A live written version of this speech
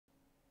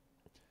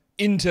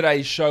In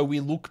today's show, we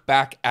look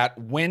back at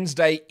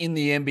Wednesday in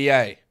the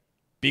NBA.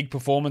 Big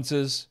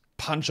performances,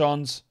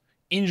 punch-ons,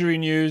 injury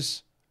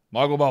news.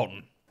 Michael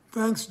Bolton.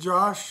 Thanks,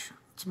 Josh.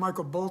 It's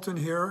Michael Bolton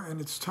here,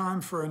 and it's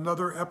time for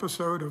another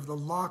episode of the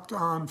Locked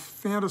On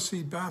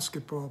Fantasy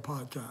Basketball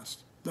Podcast.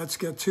 Let's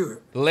get to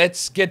it.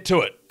 Let's get to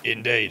it,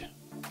 indeed.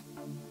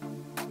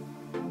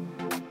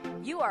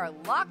 You are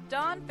Locked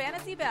On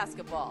Fantasy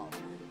Basketball,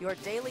 your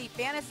daily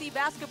fantasy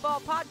basketball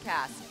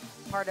podcast,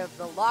 part of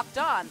the Locked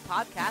On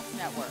Podcast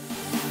Network.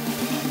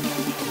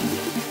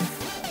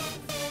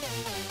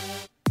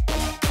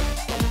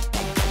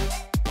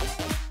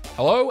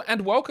 Hello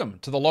and welcome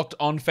to the Locked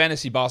On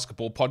Fantasy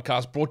Basketball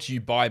Podcast brought to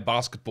you by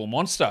Basketball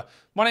Monster.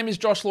 My name is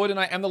Josh Lloyd and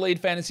I am the lead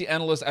fantasy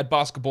analyst at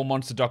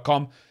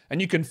basketballmonster.com,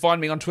 and you can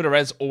find me on Twitter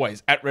as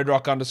always at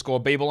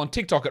redrock_bball, on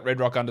TikTok at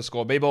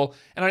redrock_bball,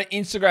 and on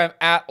Instagram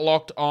at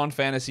Locked On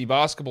Fantasy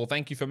Basketball.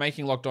 Thank you for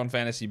making Locked On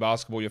Fantasy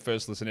Basketball your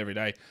first listen every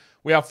day.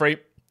 We are free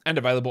and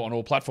available on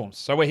all platforms.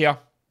 So we're here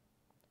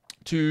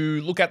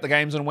to look at the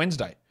games on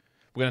Wednesday.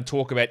 We're going to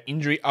talk about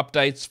injury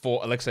updates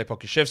for Aleksej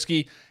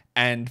Pokusevski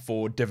and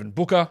for Devin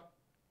Booker.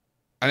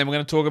 And then we're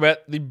going to talk about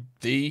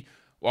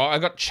well, I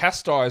got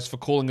chastised for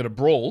calling it a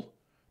brawl,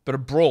 but a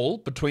brawl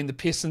between the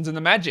Pistons and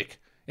the Magic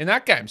in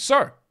that game.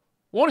 So,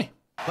 Warnie.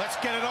 Let's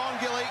get it on,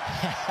 Gilly.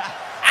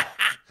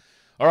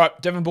 All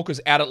right, Devin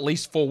Booker's out at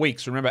least 4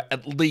 weeks. Remember,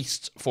 at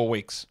least 4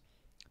 weeks.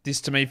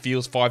 This to me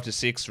feels 5 to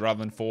 6 rather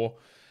than 4,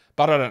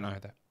 but I don't know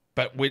that.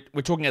 But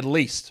we're talking at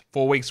least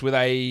 4 weeks with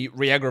a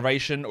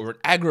re-aggravation or an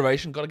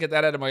aggravation. Got to get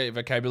that out of my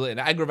vocabulary. An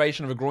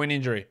aggravation of a groin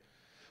injury.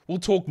 We'll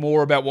talk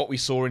more about what we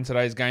saw in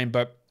today's game,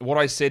 but what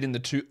I said in the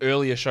two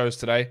earlier shows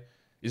today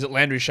is that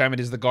Landry Shamet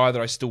is the guy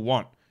that I still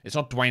want. It's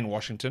not Dwayne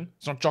Washington.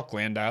 It's not Jock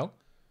Landale.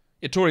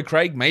 Yeah, Torrey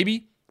Craig,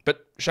 maybe,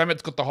 but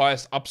Shamet's got the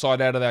highest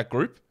upside out of that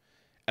group,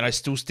 and I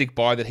still stick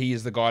by that he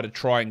is the guy to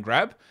try and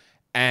grab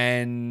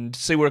and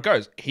see where it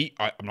goes.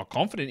 I'm not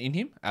confident in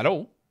him at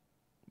all,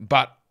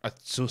 but I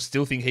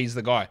still think he's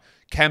the guy.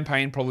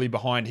 Campaign probably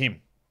behind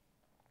him.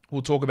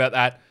 We'll talk about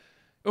that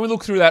when we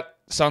look through that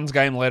Suns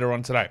game later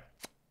on today.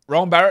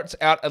 Rowan Barrett's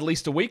out at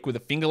least a week with a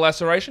finger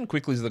laceration.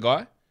 Quickly's the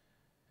guy.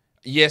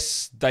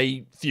 Yes,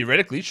 they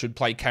theoretically should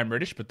play Cam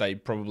Reddish, but they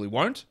probably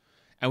won't.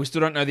 And we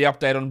still don't know the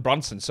update on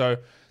Brunson. So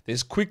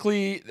there's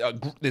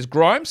there's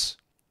Grimes,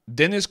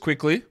 then there's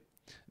Quickly,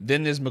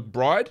 then there's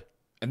McBride,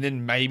 and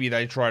then maybe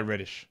they try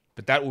Reddish.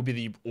 But that will be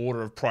the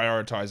order of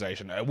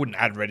prioritization. I wouldn't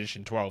add Reddish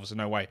in 12, so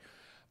no way.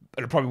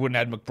 But I probably wouldn't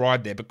add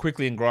McBride there. But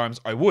Quickly and Grimes,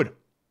 I would.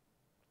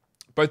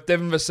 Both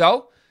Devin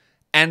Vassell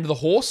and the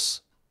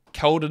horse,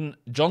 Keldon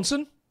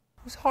Johnson.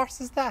 Whose horse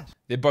is that?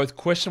 They're both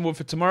questionable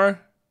for tomorrow.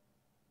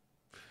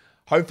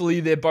 Hopefully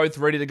they're both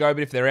ready to go,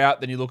 but if they're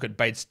out, then you look at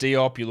Bates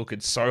Diop, you look at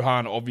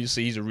Sohan.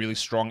 Obviously, he's a really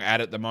strong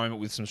at the moment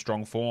with some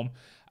strong form.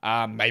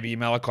 Maybe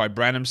Malachi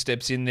Branham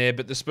steps in there,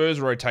 but the Spurs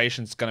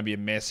rotation is going to be a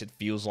mess, it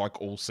feels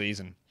like, all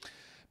season.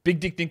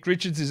 Big Dick Nick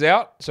Richards is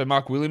out, so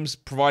Mark Williams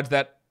provides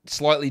that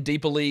slightly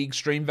deeper league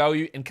stream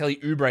value, and Kelly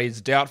Oubre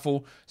is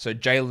doubtful, so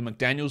Jalen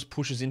McDaniels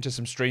pushes into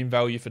some stream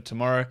value for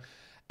tomorrow.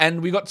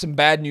 And we got some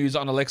bad news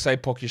on Aleksej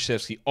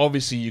Pokusevski.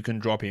 Obviously, you can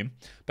drop him,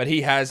 but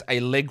he has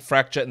a leg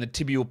fracture in the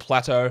tibial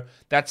plateau.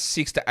 That's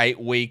 6 to 8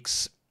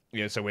 weeks.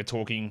 Yeah, so we're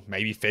talking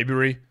maybe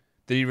February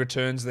that he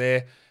returns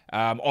there.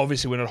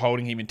 Obviously, we're not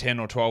holding him in 10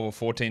 or 12 or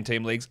 14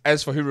 team leagues.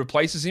 As for who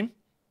replaces him,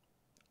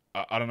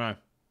 I don't know.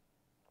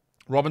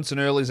 Robinson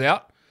Early's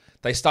out.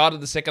 They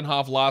started the second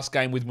half last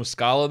game with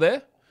Muscala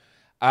there.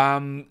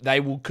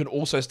 They can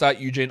also start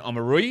Eugene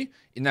Omoruyi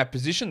in that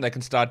position. They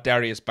can start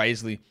Darius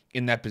Bazley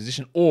in that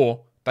position,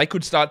 or they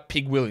could start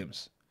Pig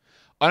Williams.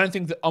 I don't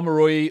think that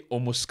Omoruyi or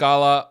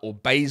Muscala or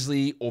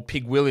Bazley or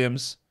Pig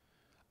Williams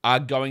are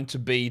going to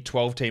be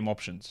 12-team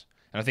options.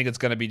 And I think it's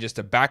going to be just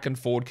a back and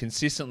forward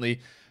consistently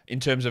in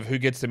terms of who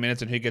gets the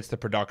minutes and who gets the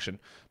production.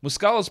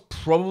 Muscala's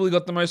probably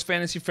got the most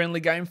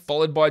fantasy-friendly game,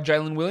 followed by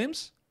Jalen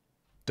Williams.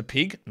 The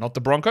Pig, not the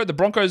Bronco. The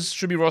Broncos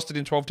should be rostered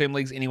in 12-team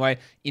leagues anyway,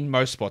 in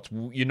most spots.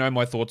 You know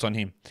my thoughts on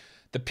him.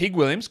 The Pig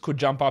Williams could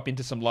jump up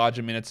into some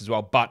larger minutes as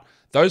well. But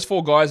those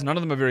four guys, none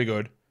of them are very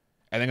good.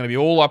 And they're going to be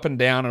all up and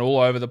down and all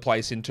over the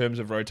place in terms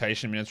of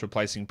rotation minutes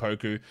replacing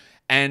Poku.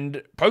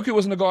 And Poku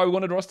wasn't a guy we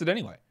wanted rostered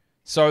anyway.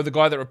 So the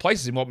guy that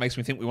replaces him, what makes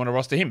me think we want to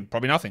roster him?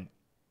 Probably nothing.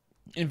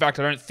 In fact,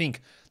 I don't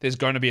think there's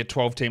going to be a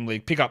 12-team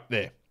league pickup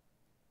there.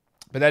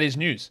 But that is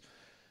news.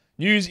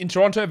 News in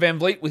Toronto, Van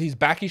Vliet with his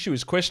back issue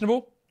is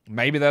questionable.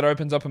 Maybe that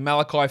opens up a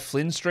Malachi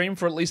Flynn stream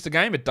for at least a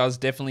game. It does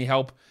definitely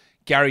help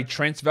Gary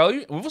Trent's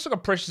value. And we've also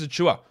got Precious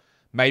Achiuwa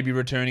maybe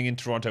returning in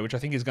Toronto, which I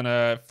think is going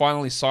to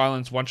finally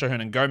silence Juancho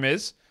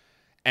Hernan-Gomez.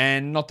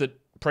 And not that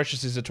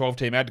Precious is a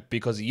 12-team ad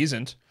because he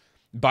isn't,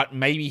 but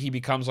maybe he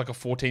becomes like a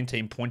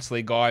 14-team points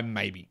league guy,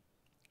 maybe,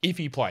 if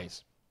he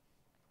plays.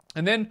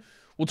 And then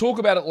we'll talk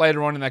about it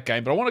later on in that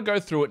game, but I want to go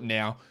through it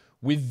now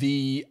with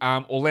the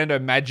Orlando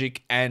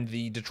Magic and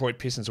the Detroit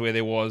Pistons where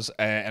there was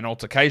an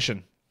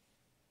altercation.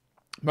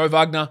 Mo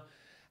Wagner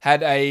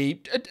had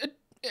a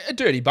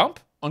dirty bump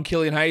on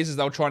Killian Hayes as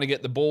they were trying to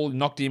get the ball,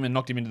 knocked him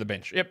into the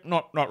bench. Yep,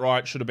 not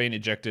right. Should have been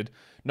ejected.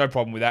 No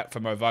problem with that for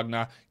Mo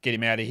Wagner. Get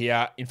him out of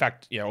here. In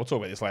fact, we'll talk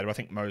about this later. I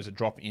think Mo's a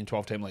drop in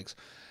 12-team leagues.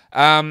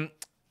 Yeah,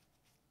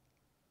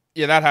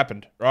 that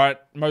happened, right?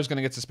 Mo's going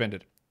to get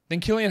suspended. Then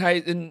Killian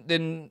Hayes,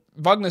 then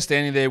Wagner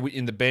standing there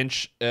in the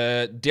bench.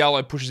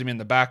 Diallo pushes him in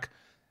the back.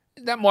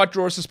 That might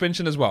draw a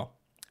suspension as well.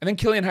 And then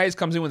Killian Hayes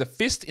comes in with a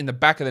fist in the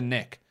back of the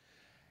neck.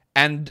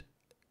 And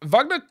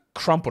Wagner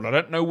crumpled. I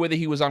don't know whether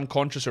he was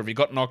unconscious or if he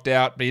got knocked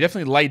out, but he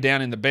definitely laid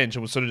down in the bench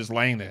and was sort of just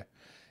laying there.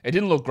 It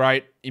didn't look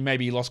great.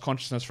 Maybe he lost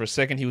consciousness for a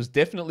second. He was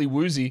definitely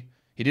woozy.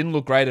 He didn't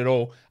look great at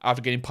all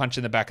after getting punched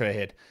in the back of the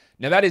head.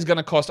 Now that is going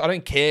to cost. I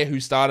don't care who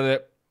started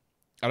it.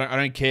 I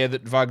don't care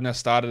that Wagner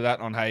started that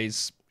on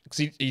Hayes.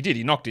 Because he did.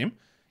 He knocked him.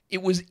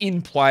 It was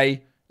in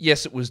play.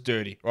 Yes, it was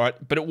dirty, right?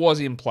 But it was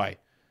in play.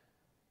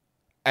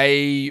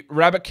 A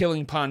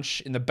rabbit-killing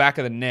punch in the back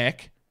of the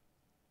neck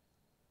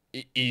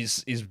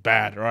is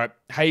bad, right?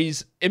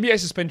 Hayes, NBA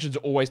suspensions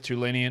are always too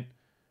lenient.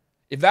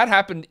 If that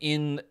happened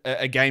in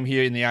a game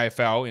here in the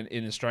AFL,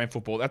 in Australian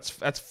football,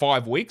 that's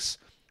 5 weeks,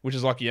 which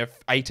is like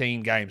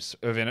 18 games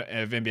of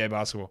NBA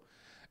basketball.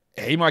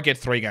 He might get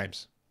 3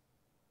 games.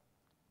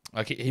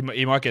 Like he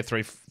might get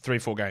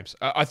 4 games.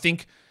 I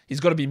think he's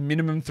got to be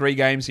minimum 3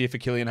 games here for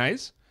Killian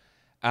Hayes.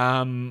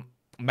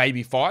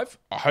 Maybe 5.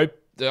 I hope.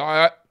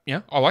 I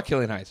like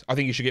Killian Hayes. I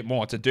think he should get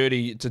more. It's a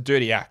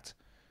dirty act.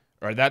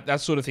 Right, that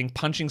sort of thing,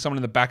 punching someone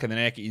in the back of the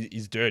neck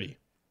is dirty.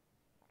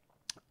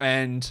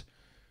 And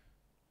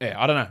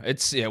I don't know.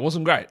 It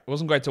wasn't great. It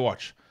wasn't great to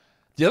watch.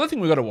 The other thing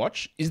we got to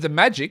watch is the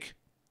Magic.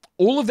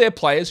 All of their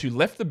players who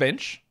left the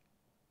bench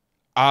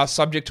are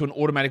subject to an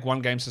automatic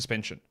 1-game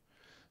suspension.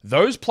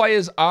 Those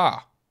players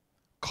are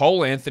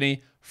Cole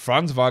Anthony,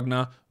 Franz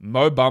Wagner,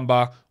 Mo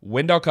Bamba,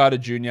 Wendell Carter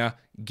Jr.,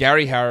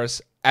 Gary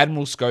Harris,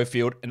 Admiral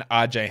Schofield, and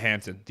RJ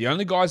Hampton. The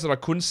only guys that I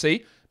couldn't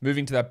see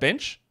moving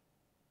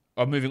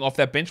off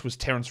that bench was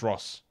Terrence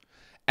Ross.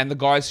 And the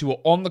guys who were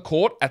on the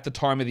court at the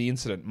time of the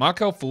incident,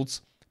 Markel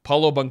Fultz,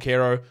 Paulo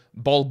Banchero,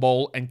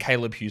 Bol, and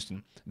Caleb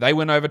Houston. They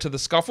went over to the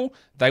scuffle.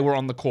 They were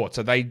on the court,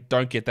 so they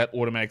don't get that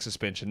automatic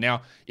suspension.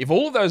 Now, if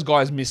all of those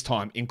guys miss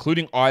time,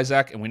 including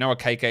Isaac, and we know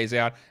KK's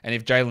out, and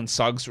if Jalen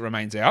Suggs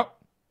remains out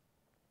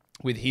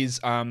with his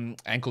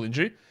ankle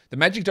injury, the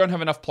Magic don't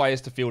have enough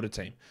players to field a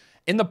team.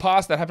 In the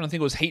past, that happened, I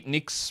think it was Heat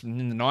Knicks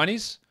in the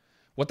 90s.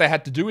 What they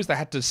had to do is they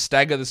had to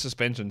stagger the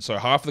suspension. So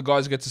half the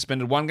guys get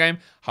suspended one game,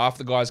 half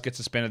the guys get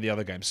suspended the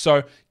other game.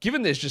 So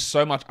given there's just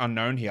so much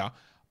unknown here,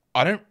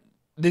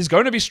 there's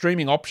going to be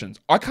streaming options.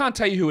 I can't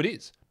tell you who it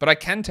is, but I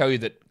can tell you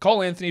that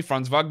Cole Anthony,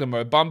 Franz Wagner,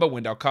 Mo Bamba,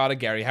 Wendell Carter,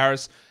 Gary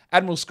Harris,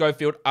 Admiral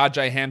Schofield,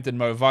 RJ Hampton,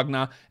 Mo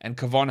Wagner, and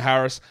Kevon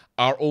Harris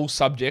are all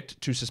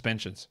subject to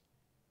suspensions.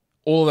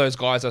 All of those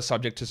guys are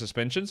subject to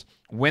suspensions.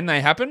 When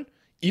they happen,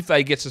 if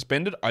they get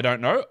suspended, I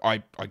don't know.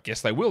 I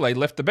guess they will. They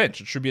left the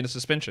bench. It should be in a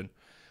suspension.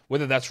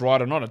 Whether that's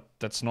right or not,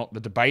 that's not the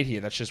debate here.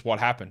 That's just what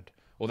happened,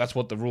 or that's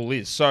what the rule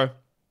is. So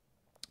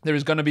there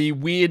is going to be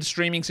weird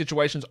streaming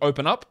situations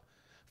open up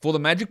for the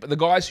Magic, but the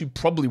guys who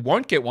probably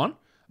won't get one,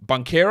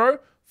 Banchero,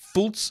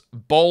 Fultz,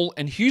 Bol,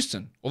 and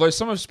Houston. Although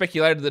some have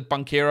speculated that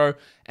Banchero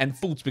and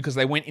Fultz, because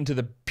they went into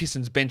the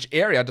Pistons bench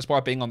area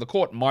despite being on the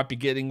court, might be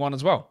getting one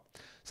as well.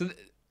 So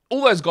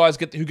all those guys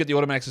who get the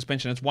automatic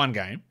suspension, it's 1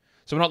 game.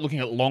 So we're not looking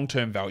at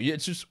long-term value.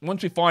 It's just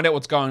once we find out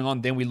what's going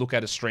on, then we look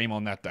at a stream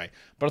on that day.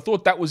 But I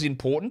thought that was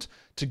important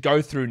to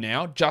go through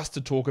now just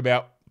to talk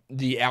about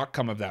the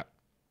outcome of that.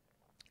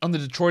 On the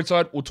Detroit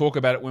side, we'll talk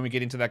about it when we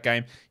get into that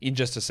game in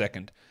just a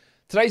second.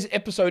 Today's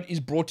episode is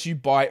brought to you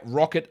by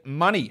Rocket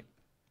Money.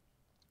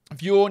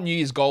 If your New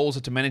Year's goals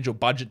are to manage your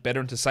budget better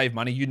and to save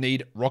money, you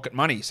need Rocket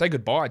Money. Say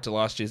goodbye to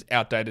last year's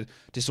outdated,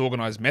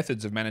 disorganized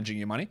methods of managing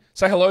your money.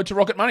 Say hello to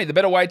Rocket Money, the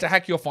better way to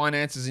hack your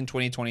finances in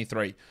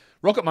 2023.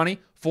 Rocket Money,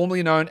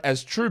 formerly known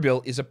as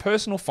Truebill, is a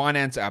personal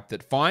finance app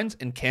that finds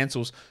and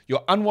cancels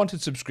your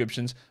unwanted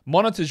subscriptions,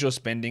 monitors your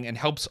spending, and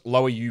helps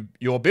lower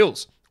your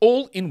bills,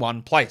 all in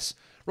one place.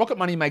 Rocket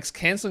Money makes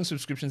canceling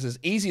subscriptions as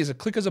easy as a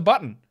click of a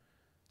button.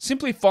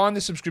 Simply find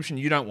the subscription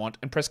you don't want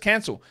and press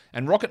cancel,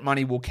 and Rocket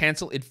Money will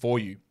cancel it for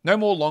you. No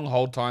more long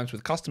hold times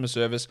with customer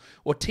service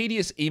or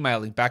tedious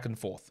emailing back and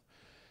forth.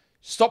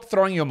 Stop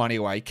throwing your money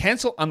away,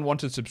 cancel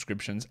unwanted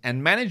subscriptions,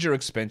 and manage your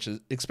expenses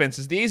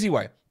the easy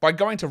way by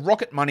going to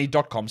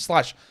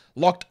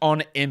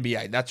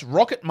rocketmoney.com/lockedonnba. That's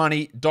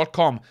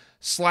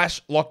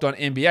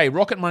rocketmoney.com/lockedonnba.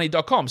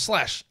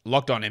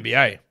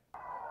 rocketmoney.com/lockedonnba.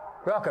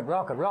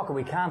 Rocket,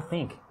 we can't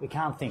think.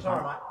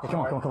 Sorry, mate. Come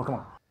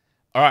on.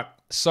 All right,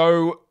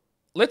 so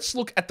let's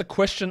look at the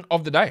question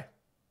of the day.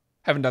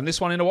 Haven't done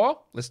this one in a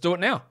while. Let's do it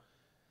now.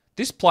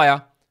 This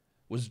player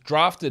was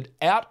drafted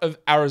out of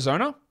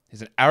Arizona.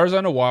 He's an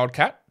Arizona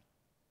Wildcat.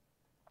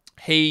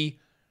 He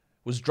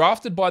was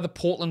drafted by the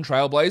Portland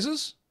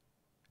Trailblazers,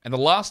 and the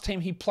last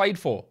team he played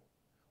for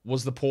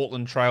was the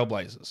Portland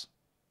Trailblazers.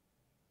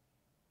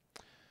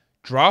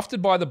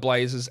 Drafted by the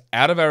Blazers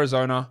out of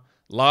Arizona,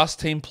 last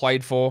team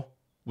played for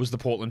was the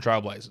Portland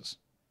Trailblazers.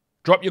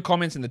 Drop your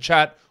comments in the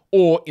chat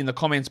or in the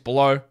comments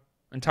below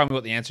and tell me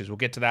what the answer is. We'll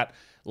get to that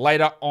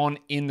later on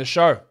in the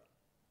show.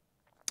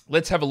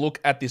 Let's have a look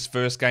at this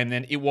first game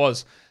then. It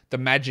was the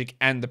Magic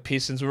and the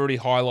Pistons. We've already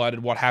highlighted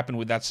what happened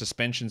with that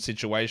suspension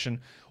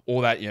situation,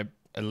 or that,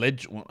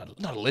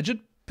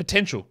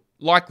 potential,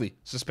 likely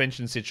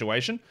suspension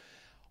situation.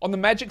 On the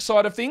Magic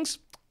side of things,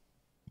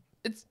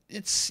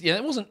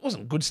 it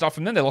wasn't good stuff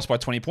from them. They lost by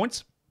 20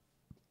 points.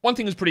 One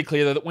thing was pretty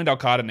clear, though, that Wendell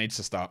Carter needs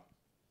to start.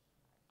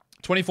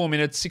 24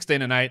 minutes,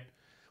 16 and 8.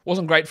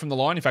 Wasn't great from the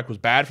line. In fact, was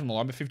bad from the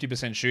line, but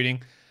 50%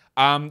 shooting.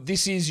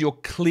 This is your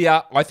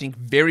clear, I think,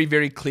 very,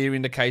 very clear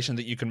indication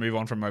that you can move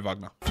on from Mo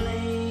Wagner.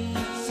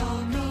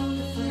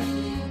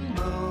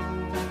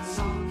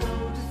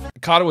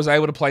 Carter was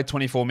able to play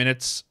 24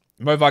 minutes.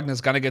 Mo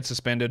Wagner's going to get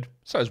suspended.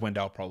 So is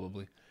Wendell,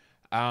 probably.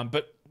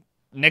 But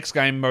next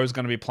game, Mo's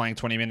going to be playing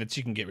 20 minutes.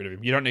 You can get rid of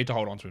him. You don't need to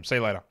hold on to him. See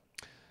you later.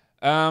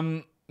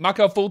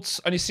 Markel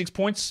Fultz, only 6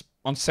 points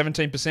on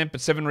 17%,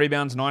 but 7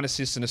 rebounds, 9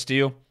 assists, and a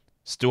steal.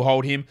 Still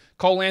hold him.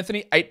 Cole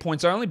Anthony, 8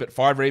 points only, but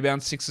 5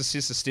 rebounds, 6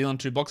 assists, a steal, and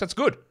 2 blocks. That's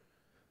good.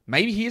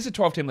 Maybe he is a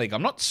 12-team league.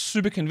 I'm not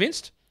super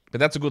convinced, but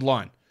that's a good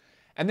line.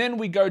 And then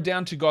we go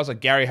down to guys like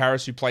Gary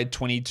Harris, who played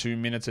 22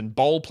 minutes, and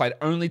Bowl played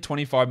only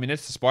 25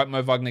 minutes, despite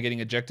Mo Wagner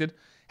getting ejected.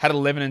 Had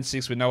 11 and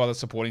 6 with no other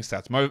supporting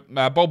stats.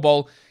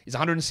 Bowl is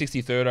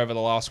 163rd over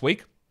the last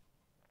week.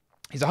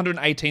 He's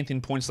 118th in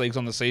points leagues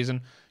on the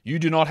season. You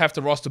do not have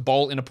to roster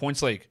Bowl in a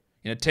points league.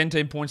 In a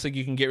 10-team points league,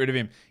 you can get rid of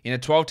him. In a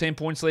 12-team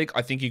points league,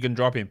 I think you can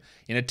drop him.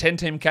 In a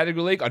 10-team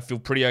category league, I'd feel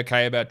pretty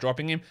okay about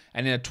dropping him.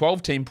 And in a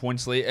 12-team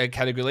points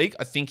category league,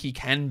 I think he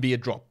can be a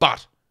drop.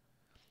 But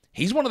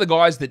he's one of the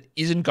guys that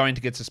isn't going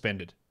to get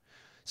suspended.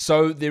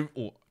 So,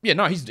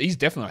 he's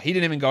definitely, he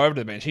didn't even go over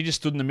to the bench. He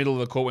just stood in the middle of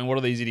the court and what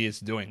are these idiots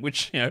doing?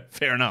 Which,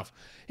 fair enough.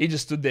 He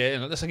just stood there,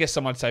 and I guess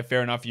some might say,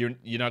 fair enough, you're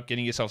not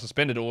getting yourself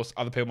suspended, or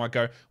other people might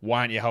go, why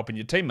aren't you helping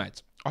your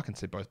teammates? I can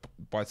see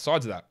both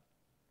sides of that.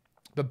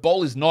 But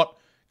Bowl is not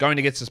going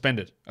to get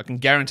suspended. I can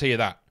guarantee you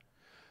that.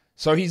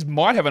 So he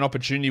might have an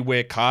opportunity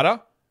where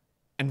Carter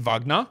and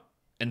Wagner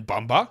and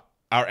Bumba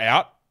are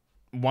out,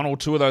 1 or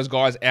 2 of those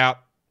guys out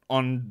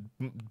on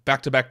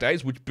back-to-back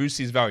days, which boosts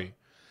his value.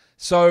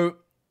 So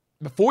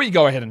before you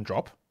go ahead and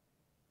drop,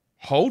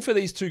 hold for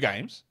these 2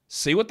 games,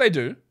 see what they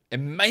do,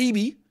 and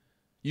maybe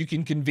you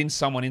can convince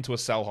someone into a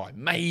sell high.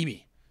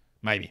 Maybe.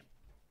 I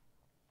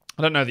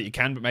don't know that you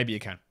can, but maybe you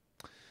can.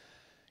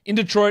 In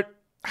Detroit,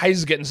 Hayes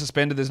is getting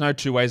suspended. There's no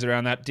 2 ways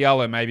around that.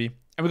 Diallo, maybe.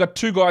 And we've got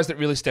 2 guys that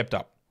really stepped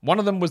up. One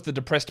of them was the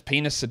depressed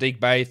penis, Saddiq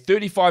Bey.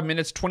 35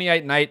 minutes,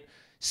 28 and 8,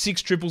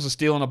 6 triples, a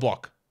steal, and a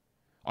block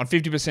on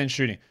 50%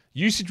 shooting.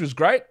 Usage was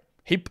great.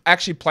 He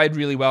actually played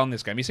really well in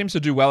this game. He seems to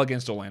do well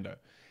against Orlando.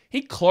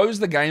 He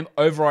closed the game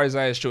over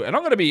Isaiah Stewart. And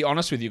I'm going to be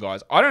honest with you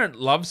guys. I don't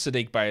love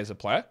Saddiq Bey as a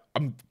player.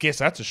 I guess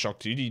that's a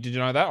shock to you. Did you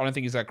know that? I don't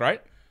think he's that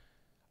great.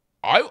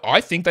 I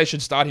think they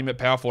should start him at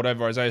power forward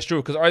over Isaiah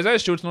Stewart, because Isaiah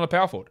Stewart's not a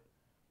power forward.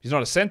 He's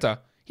not a center.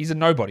 He's a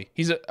nobody.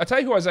 I tell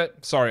you who Isaiah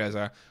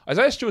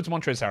Stewart's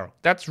Montrezl Harrell.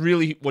 That's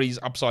really what his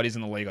upside is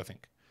in the league, I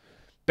think.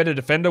 Better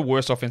defender,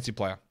 worse offensive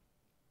player.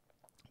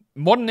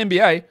 Modern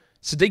NBA,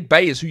 Saddiq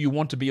Bey is who you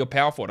want to be your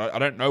power forward. I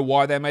don't know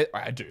why they made...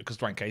 I do, because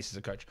Dwayne Casey's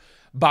a coach.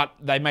 But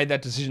they made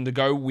that decision to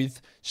go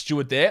with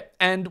Stewart there.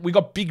 And we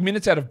got big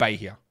minutes out of Bey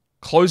here.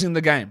 Closing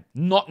the game.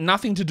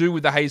 Nothing to do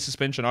with the Hayes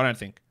suspension, I don't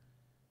think.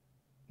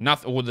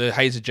 Or the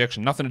Hayes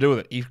ejection. Nothing to do with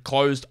it. He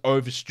closed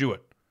over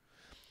Stewart.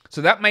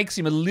 So that makes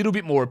him a little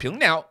bit more appealing.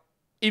 Now,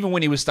 even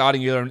when he was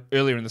starting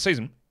earlier in the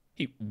season,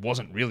 he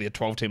wasn't really a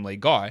 12-team league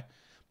guy.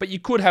 But you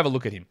could have a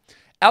look at him.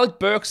 Alec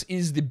Burks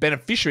is the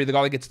beneficiary, the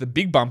guy that gets the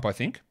big bump, I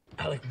think.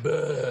 Alec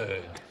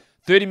Burks.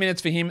 30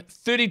 minutes for him,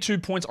 32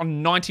 points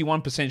on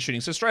 91% shooting.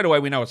 So straight away,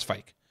 we know it's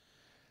fake.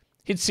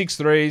 Hit 6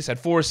 threes, had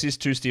 4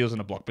 assists, 2 steals, and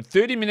a block. But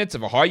 30 minutes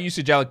of a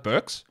high-usage Alec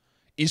Burks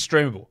is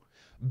streamable.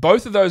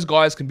 Both of those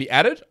guys can be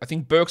added. I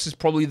think Burks is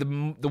probably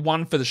the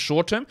one for the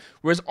short term,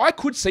 whereas I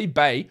could see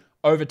Bey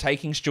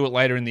overtaking Stewart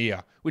later in the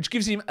year, which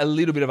gives him a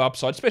little bit of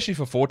upside, especially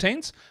for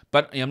 14s.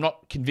 But I'm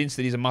not convinced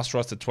that he's a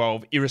must-roster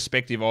 12,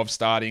 irrespective of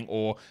starting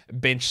or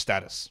bench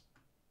status.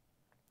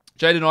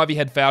 Jaden Ivey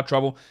had foul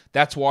trouble.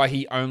 That's why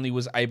he only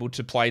was able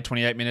to play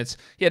 28 minutes.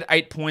 He had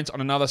 8 points on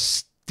another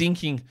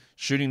stinking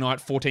shooting night,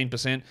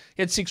 14%.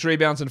 He had 6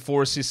 rebounds and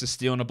 4 assists, a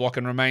steal, and a block,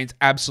 and remains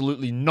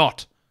absolutely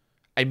not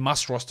a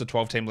must-roster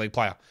 12-team league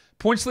player.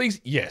 Points leagues,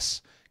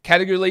 yes.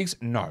 Category leagues,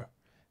 no.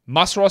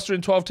 Must-roster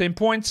in 12-team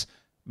points,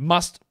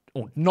 not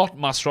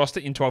must-roster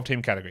in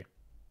 12-team category.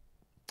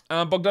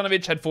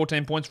 Bogdanovic had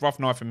 14 points, rough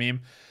night from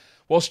him,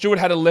 while Stewart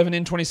had 11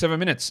 in 27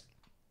 minutes.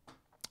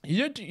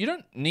 You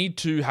don't need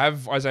to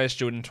have Isaiah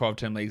Stewart in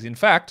 12-team leagues. In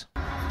fact,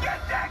 get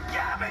that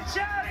garbage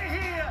out of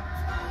here!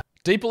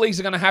 Deeper leagues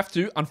are going to have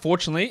to,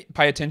 unfortunately,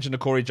 pay attention to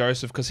Corey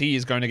Joseph, because he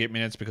is going to get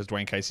minutes because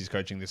Dwayne Casey's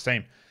coaching this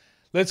team.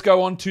 Let's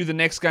go on to the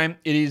next game.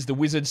 It is the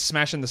Wizards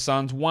smashing the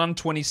Suns,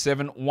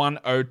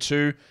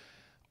 127-102.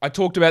 I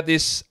talked about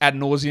this ad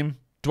nauseum.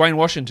 Dwayne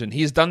Washington,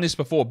 he has done this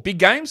before. Big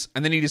games,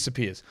 and then he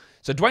disappears.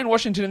 So Dwayne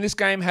Washington in this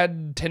game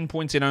had 10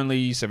 points in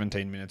only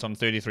 17 minutes on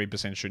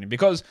 33% shooting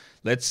because,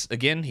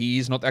 he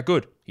is not that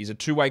good. He's a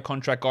 2-way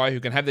contract guy who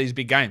can have these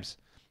big games.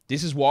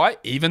 This is why,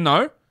 even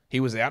though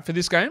he was out for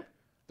this game,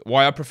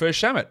 why I prefer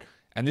Shamet.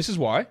 And this is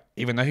why,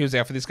 even though he was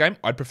out for this game,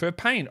 I'd prefer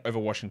Payne over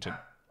Washington.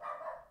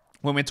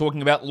 When we're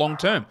talking about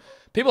long-term,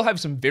 people have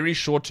some very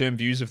short-term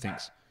views of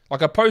things.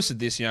 Like I posted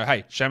this,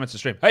 hey, Shaman's a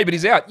stream. Hey, but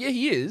he's out. Yeah,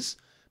 he is.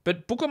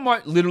 But Booker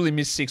might literally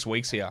miss 6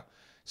 weeks here.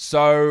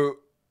 So,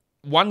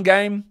 one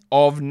game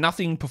of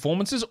nothing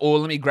performances, or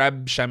let me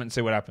grab Shaman and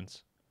see what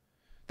happens.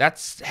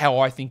 That's how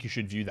I think you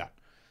should view that.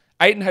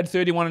 Ayton had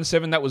 31 and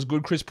 7. That was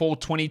good. Chris Paul,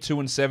 22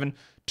 and 7.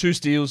 2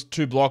 steals,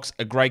 2 blocks.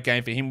 A great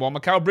game for him. While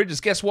Mikal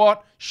Bridges, guess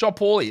what? Shot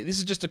poorly. This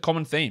is just a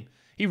common theme.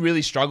 He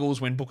really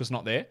struggles when Booker's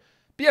not there.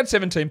 But he had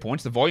 17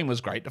 points. The volume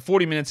was great. The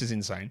 40 minutes is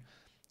insane.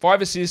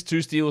 5 assists,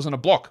 2 steals, and a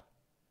block.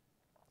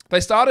 They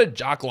started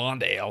Jacques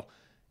Landale.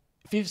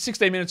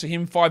 16 minutes for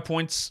him, 5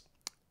 points,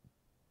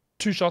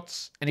 2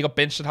 shots, and he got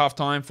benched at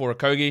halftime for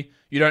Okogie.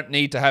 You don't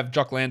need to have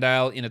Jock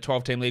Landale in a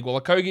 12-team league. Well,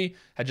 Okogie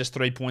had just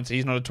 3 points.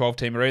 He's not a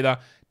 12-teamer either.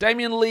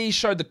 Damian Lee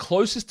showed the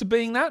closest to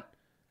being that.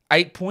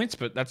 8 points,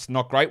 but that's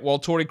not great. While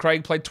Torrey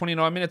Craig played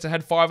 29 minutes and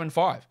had 5 and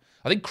 5.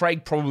 I think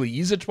Craig probably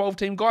is a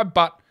 12-team guy,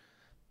 but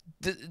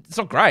it's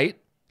not great.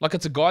 Like,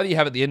 it's a guy that you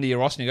have at the end of your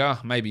roster and you go,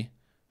 maybe.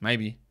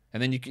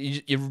 And then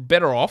you're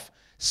better off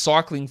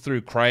cycling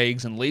through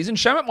Craigs and Lees. And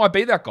Shamet might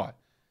be that guy.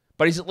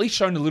 But he's at least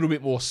shown a little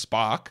bit more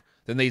spark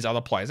than these other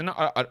players. And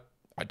I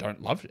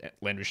don't love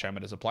Landry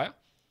Shamet as a player.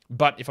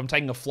 But if I'm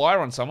taking a flyer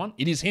on someone,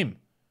 it is him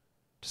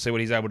to see what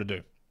he's able to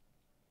do.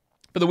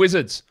 For the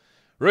Wizards,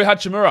 Rui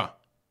Hachimura.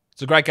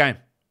 It's a great game.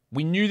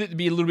 We knew that there'd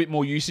be a little bit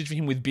more usage for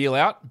him with Beal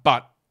out,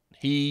 but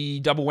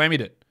he double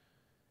whammied it.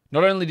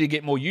 Not only did he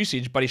get more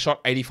usage, but he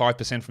shot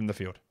 85% from the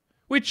field,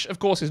 which, of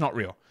course, is not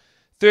real.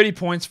 30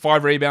 points,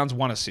 5 rebounds,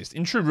 1 assist.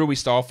 In true Rui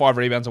style, 5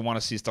 rebounds and 1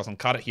 assist doesn't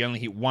cut it. He only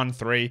hit 1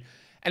 3.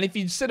 And if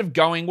instead of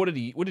going, what did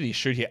he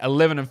shoot here?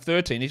 11 of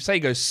 13. If say he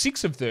goes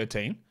 6 of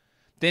 13,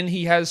 then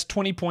he has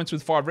 20 points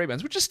with 5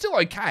 rebounds, which is still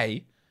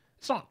okay.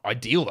 It's not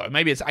ideal though.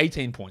 Maybe it's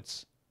 18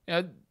 points.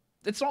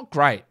 It's not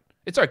great.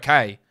 It's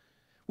okay.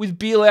 With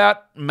Beal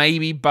out,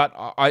 maybe, but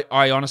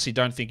I honestly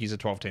don't think he's a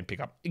 12-team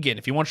pickup. Again,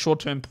 if you want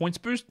short-term points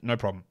boost, no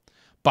problem.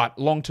 But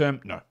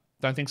long-term, no.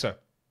 Don't think so.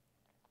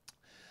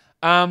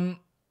 All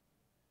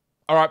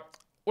right.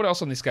 What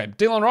else on this game?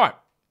 Delon Wright.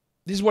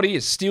 This is what he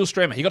is. Steel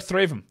streamer. He got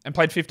 3 of them and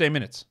played 15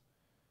 minutes.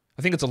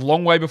 I think it's a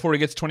long way before he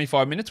gets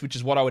 25 minutes, which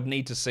is what I would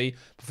need to see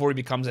before he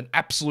becomes an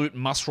absolute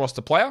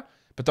must-roster player.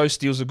 But those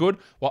steals are good.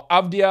 While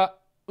Avdia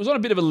was on a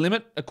bit of a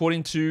limit,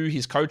 according to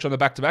his coach on the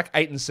back-to-back,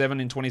 8 and 7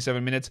 in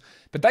 27 minutes.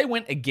 But they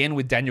went again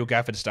with Daniel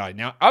Gafford starting.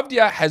 Now,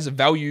 Avdia has a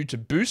value to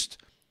boost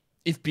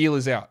if Beal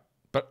is out,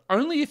 but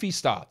only if he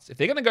starts. If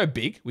they're going to go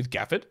big with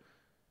Gafford,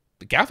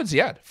 but Gafford's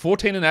the ad.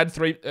 14 and 8,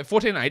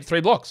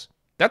 3 blocks.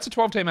 That's a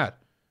 12-team ad.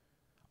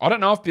 I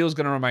don't know if Beal's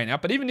going to remain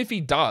out, but even if he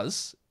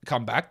does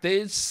come back,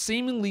 they're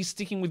seemingly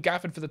sticking with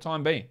Gafford for the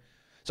time being.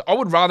 So I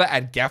would rather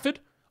add Gafford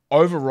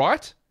over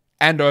Wright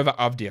and over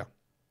Avdia.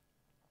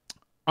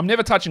 I'm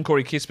never touching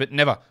Corey Kispert,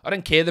 never. I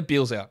don't care that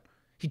Beal's out.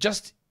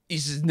 He's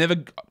never...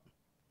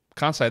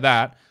 Can't say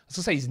that. I was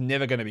going to say he's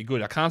never going to be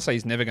good. I can't say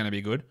he's never going to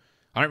be good.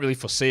 I don't really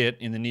foresee it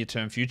in the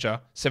near-term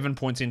future. 7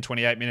 points in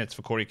 28 minutes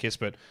for Corey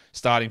Kispert,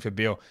 starting for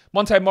Beal.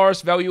 Monte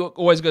Morris value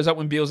always goes up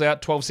when Beal's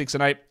out. 12, 6,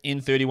 and 8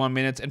 in 31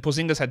 minutes. And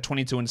Porzingis had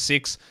 22 and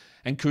 6.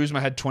 And Kuzma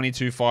had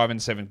 22, 5,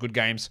 and 7. Good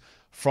games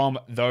from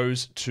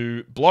those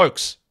two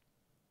blokes.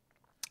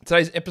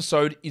 Today's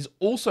episode is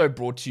also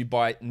brought to you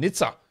by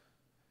Nitsa.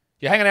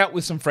 You're hanging out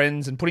with some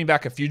friends and putting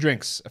back a few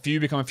drinks. A few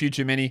become a few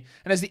too many.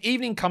 And as the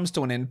evening comes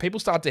to an end, people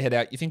start to head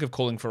out. You think of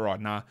calling for a ride.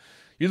 Nah,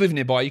 you live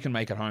nearby. You can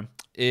make it home.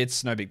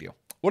 It's no big deal.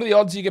 What are the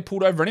odds you get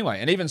pulled over anyway?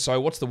 And even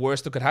so, what's the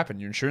worst that could happen?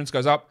 Your insurance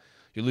goes up.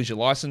 You lose your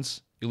license.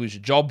 You lose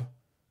your job.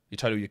 You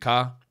total your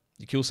car.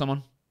 You kill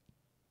someone.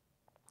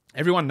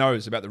 Everyone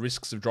knows about the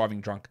risks of driving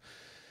drunk.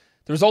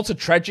 The results are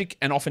tragic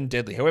and often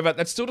deadly. However,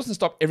 that still doesn't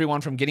stop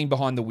everyone from getting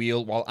behind the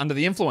wheel while under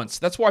the influence.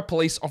 That's why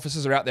police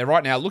officers are out there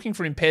right now looking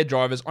for impaired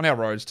drivers on our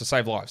roads to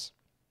save lives.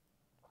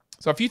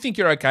 So if you think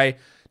you're okay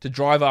to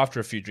drive after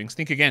a few drinks,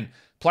 think again.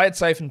 Play it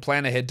safe and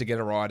plan ahead to get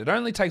a ride. It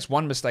only takes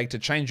one mistake to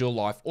change your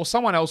life or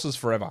someone else's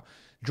forever.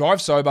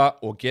 Drive sober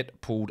or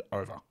get pulled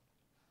over.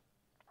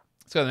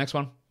 Let's go to the next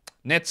one.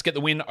 Nets get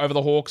the win over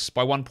the Hawks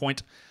by 1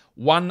 point.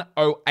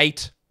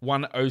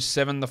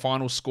 108-107 the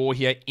final score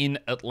here in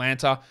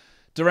Atlanta.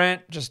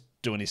 Durant just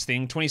doing his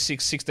thing.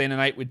 26, 16,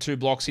 and 8 with 2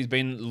 blocks. He's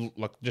been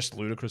just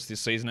ludicrous this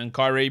season. And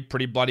Kyrie,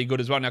 pretty bloody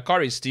good as well. Now,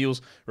 Kyrie's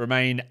steals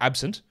remain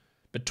absent.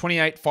 But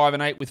 28, 5,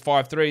 and 8 with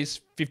 5 threes,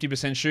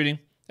 50% shooting.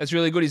 That's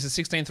really good. He's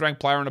a 16th ranked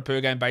player on a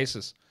per-game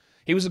basis.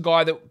 He was a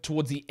guy that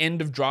towards the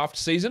end of draft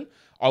season,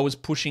 I was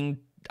pushing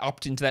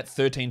up into that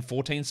 13,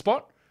 14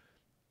 spot.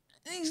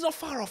 He's not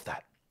far off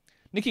that.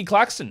 Nicky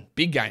Claxton,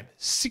 big game.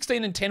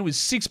 16 and 10 with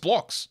 6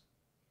 blocks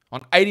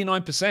on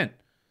 89%.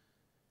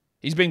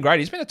 He's been great.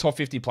 He's been a top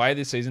 50 player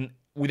this season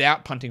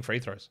without punting free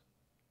throws.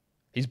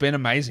 He's been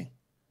amazing.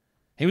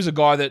 He was a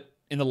guy that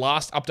in the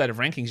last update of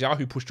rankings,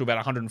 Yahoo pushed to about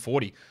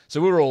 140.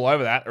 So we were all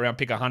over that, around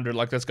pick 100,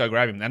 like let's go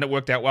grab him. And it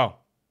worked out well.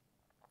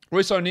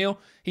 Royce O'Neal,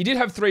 he did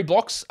have 3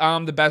 blocks,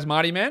 the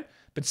Basmati man,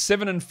 but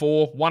 7 and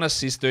 4, 1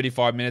 assist,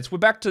 35 minutes. We're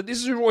back to, this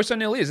is who Royce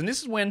O'Neal is. And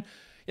this is when,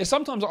 Yeah,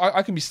 sometimes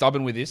I can be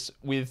stubborn with this,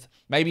 with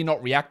maybe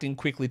not reacting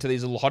quickly to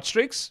these little hot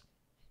streaks.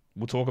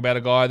 We'll talk about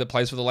a guy that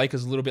plays for the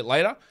Lakers a little bit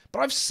later. But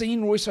I've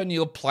seen Royce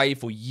O'Neal play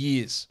for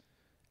years.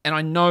 And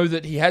I know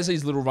that he has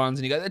these little runs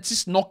and you go, it's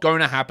just not going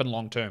to happen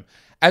long term.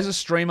 As a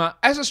streamer,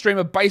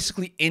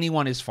 basically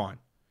anyone is fine.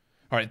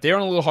 All right, they're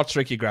on a little hot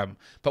streak, you grab them.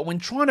 But when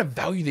trying to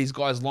value these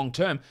guys long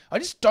term, I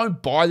just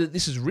don't buy that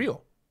this is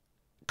real.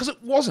 Because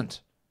it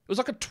wasn't. It was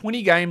like a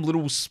 20-game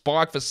little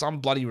spike for some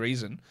bloody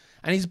reason.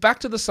 And he's back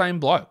to the same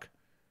bloke.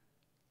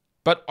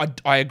 But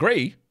I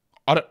agree.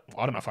 I don't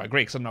know if I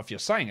agree because I don't know if you're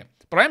saying it.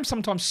 But I am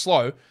sometimes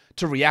slow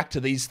to react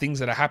to these things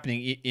that are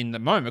happening in the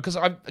moment. Because,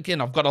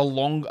 I've got a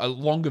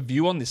longer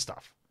view on this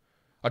stuff.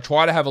 I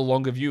try to have a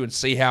longer view and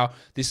see how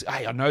this,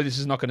 hey, I know this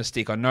is not going to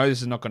stick. I know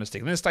this is not going to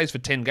stick. And then it stays for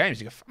 10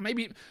 games. You go,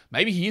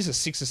 maybe he is a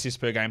 6 assists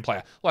per game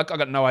player. Like, I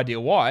got no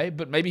idea why,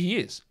 but maybe he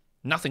is.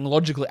 Nothing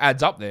logically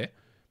adds up there.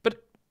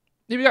 But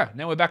here we go.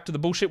 Now we're back to the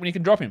bullshit when you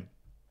can drop him.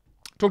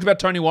 Talked about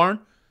Tony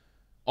Warren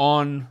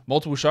on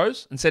multiple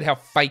shows and said how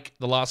fake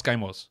the last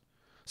game was.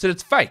 Said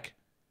it's fake.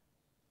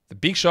 The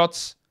big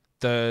shots,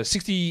 the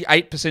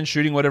 68%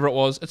 shooting, whatever it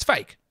was, it's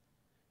fake.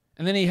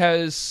 And then he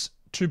has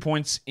 2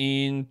 points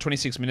in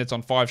 26 minutes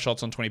on 5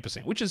 shots on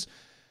 20%, which is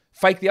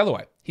fake the other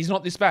way. He's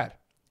not this bad.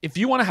 If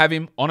you want to have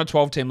him on a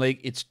 12-team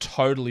league, it's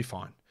totally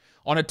fine.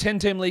 On a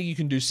 10-team league, you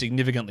can do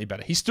significantly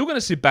better. He's still going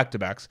to sit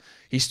back-to-backs.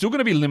 He's still going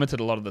to be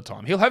limited a lot of the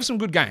time. He'll have some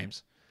good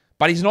games,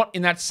 but he's not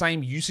in that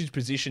same usage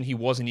position he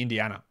was in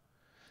Indiana.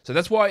 So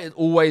that's why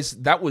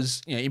that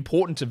was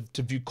important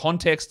to view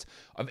context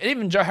of, and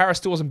even Joe Harris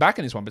still wasn't back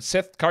in this one, but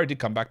Seth Curry did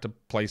come back to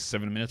play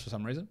 7 minutes for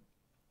some reason.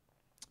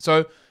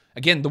 So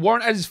again, the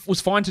Warren ad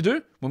was fine to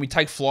do when we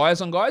take flyers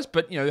on guys,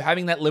 but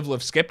having that level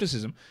of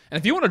skepticism. And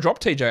if you want to drop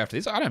TJ after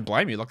this, I don't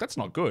blame you. Like, that's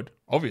not good,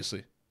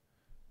 obviously.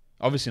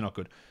 Obviously not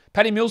good.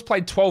 Patty Mills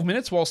played 12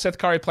 minutes while Seth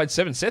Curry played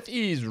 7. Seth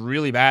is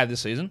really bad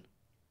this season.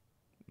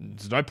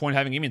 There's no point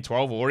having him in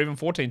 12 or even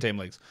 14-team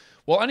leagues.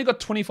 Well, only got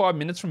 25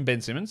 minutes from Ben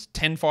Simmons,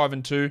 10, 5,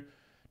 and 2.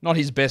 Not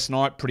his best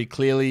night, pretty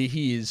clearly.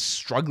 He is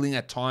struggling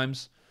at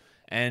times.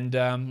 And,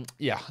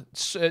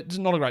 it's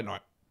not a great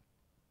night.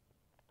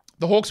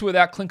 The Hawks were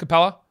without Clint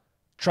Capella,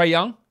 Trae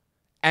Young,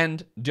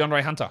 and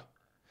DeAndre Hunter.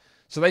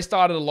 So they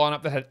started a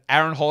lineup that had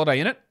Aaron Holiday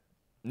in it,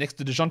 next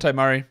to DeJounte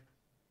Murray,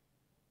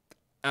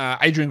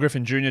 Adrian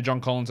Griffin Jr.,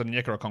 John Collins, and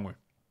Onyeka Okongwu.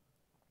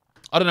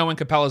 I don't know when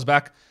Capella's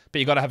back, but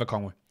you got to have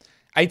Okongwu.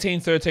 18,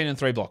 13, and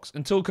 3 blocks.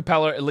 Until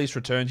Capella at least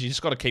returns, you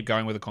just got to keep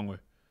going with Okongwu.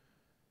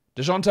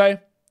 DeJounte,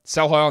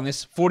 sell high on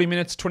this. 40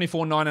 minutes,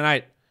 24, 9, and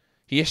 8.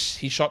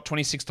 He shot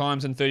 26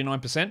 times and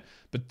 39%,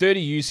 but 30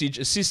 usage,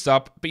 assists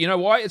up. But you know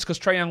why? It's because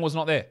Trae Young was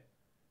not there.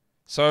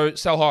 So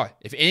sell high.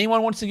 If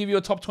anyone wants to give you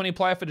a top 20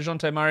 player for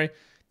DeJounte Murray,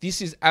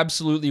 this is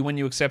absolutely when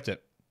you accept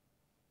it.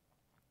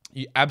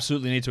 You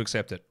absolutely need to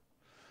accept it.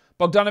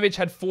 Bogdanovic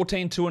had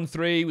 14, 2, and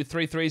 3 with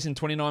 3 threes in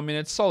 29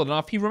 minutes. Solid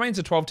enough. He remains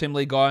a 12-team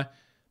league guy,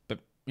 but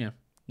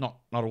not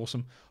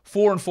awesome.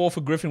 4 and 4 for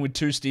Griffin with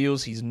 2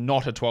 steals. He's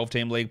not a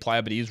 12-team league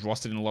player, but he is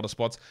rostered in a lot of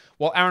spots.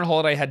 While Aaron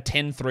Holiday had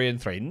 10, 3,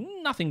 and 3.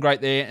 Nothing great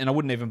there, and I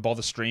wouldn't even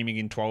bother streaming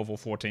in 12 or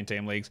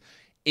 14-team leagues,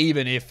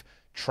 even if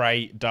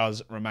Trae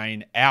does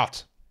remain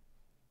out.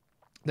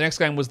 The next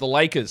game was the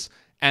Lakers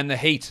and the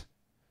Heat.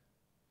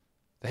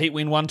 The Heat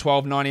win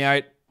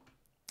 112-98.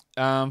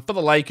 For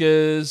the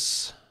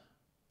Lakers,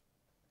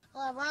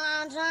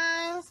 LeBron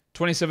James,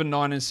 27,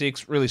 9, and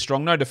 6. Really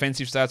strong. No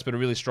defensive stats, but a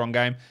really strong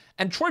game.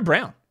 And Troy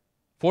Brown,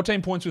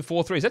 14 points with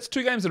 4 threes. That's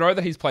 2 games in a row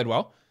that he's played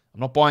well. I'm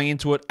not buying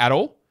into it at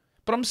all,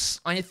 but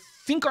I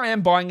think I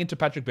am buying into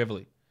Patrick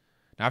Beverley.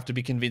 Now, I have to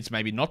be convinced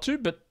maybe not to,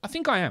 but I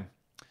think I am.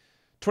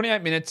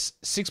 28 minutes,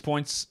 6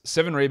 points,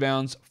 7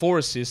 rebounds, 4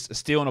 assists, a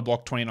steal and a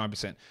block,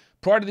 29%.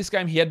 Prior to this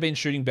game, he had been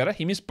shooting better.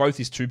 He missed both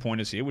his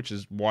 2-pointers here, which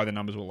is why the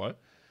numbers were low.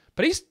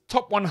 But he's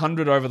top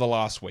 100 over the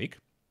last week.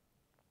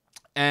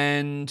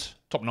 And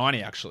top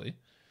 90, actually.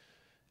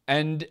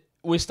 And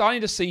we're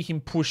starting to see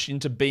him push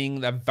into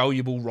being that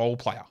valuable role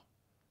player.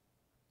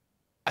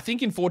 I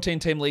think in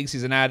 14-team leagues,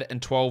 he's an ad,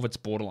 and 12, it's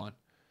borderline.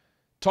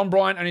 Tom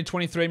Bryant, only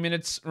 23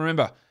 minutes.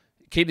 Remember,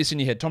 keep this in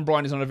your head. Tom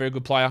Bryant is not a very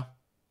good player.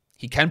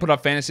 He can put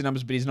up fantasy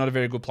numbers, but he's not a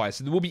very good player.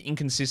 So there will be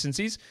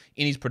inconsistencies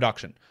in his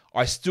production.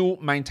 I still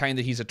maintain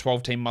that he's a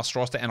 12-team must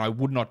roster, and I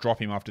would not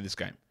drop him after this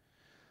game.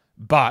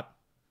 But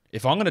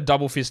if I'm going to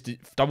double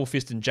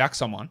fist and jack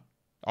someone,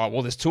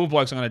 there's 2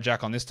 blokes I'm going to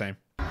jack on this team.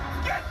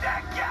 Get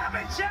that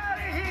garbage out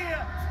of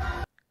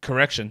here!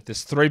 Correction,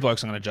 there's 3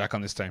 blokes I'm going to jack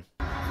on this team.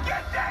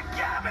 Get that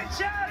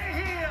garbage out of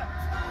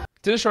here!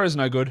 Dennis Schroeder is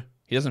no good.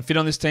 He doesn't fit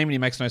on this team, and he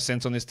makes no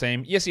sense on this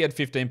team. Yes, he had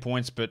 15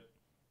 points, but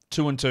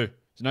 2 and 2. There's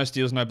no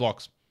steals, no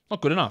blocks. Not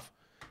good enough.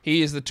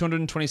 He is the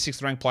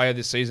 226th ranked player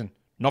this season.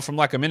 Not from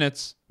lack of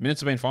minutes.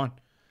 Minutes have been fine.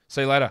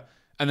 See you later.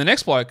 And the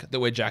next bloke that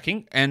we're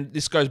jacking, and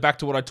this goes back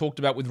to what I talked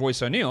about with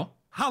Royce O'Neal.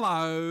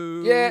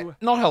 Hello. Yeah,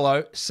 not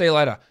hello. See you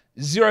later.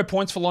 0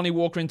 points for Lonnie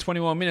Walker in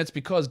 21 minutes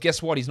because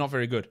guess what? He's not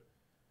very good.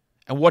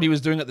 And what he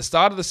was doing at the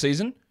start of the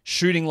season,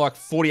 shooting like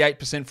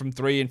 48% from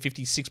 3 and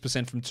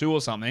 56% from 2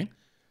 or something,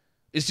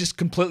 is just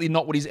completely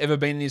not what he's ever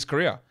been in his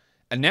career.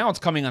 And now it's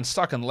coming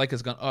unstuck, and the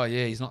Lakers going, oh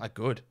yeah, he's not that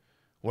good.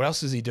 What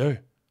else does he do?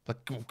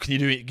 Like, can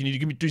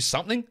you do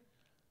something?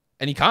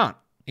 And he can't.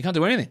 He can't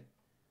do anything.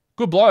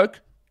 Good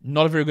bloke,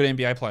 not a very good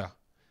NBA player.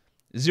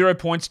 0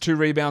 points, 2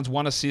 rebounds,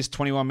 1 assist,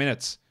 21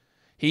 minutes.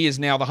 He is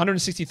now the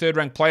 163rd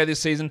ranked player this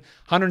season,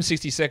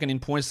 162nd in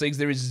points leagues.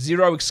 There is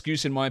zero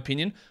excuse, in my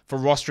opinion, for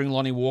rostering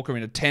Lonnie Walker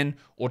in a 10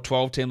 or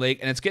 12 team league,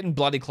 and it's getting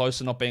bloody close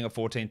to not being a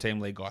 14 team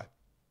league guy.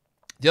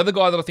 The other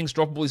guy that I think is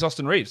droppable is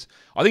Austin Reeves.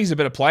 I think he's a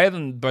better player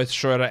than both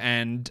Schroeder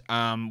and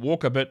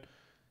Walker, but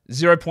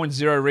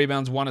 0.0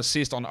 rebounds, 1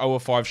 assist on 0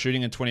 of 5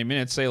 shooting in 20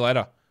 minutes. See you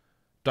later.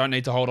 Don't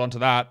need to hold on to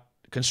that.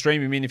 Can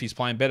stream him in if he's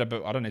playing better,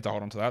 but I don't need to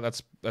hold on to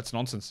that. That's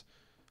nonsense.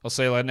 I'll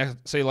see you later.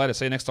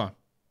 See you next time.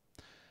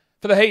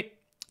 For the Heat,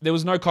 there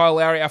was no Kyle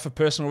Lowry out for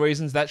personal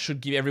reasons. That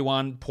should give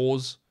everyone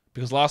pause,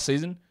 because last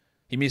season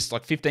he missed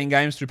like 15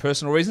 games through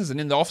personal reasons,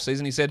 and in the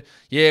offseason he said,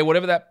 yeah,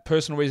 whatever that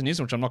personal reason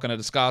is, which I'm not going to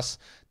discuss,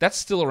 that's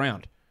still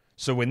around.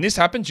 So when this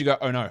happens, you go,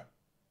 oh no.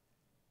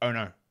 Oh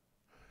no.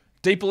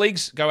 Deeper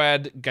leagues, go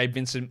add Gabe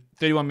Vincent,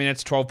 31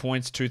 minutes, 12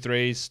 points, 2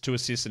 threes, 2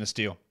 assists, and a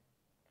steal.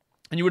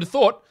 And you would have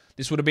thought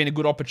this would have been a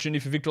good opportunity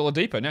for Victor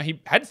Oladipo. Now,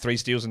 he had 3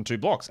 steals and 2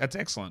 blocks. That's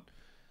excellent.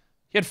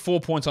 He had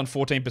 4 points on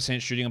 14%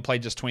 shooting and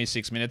played just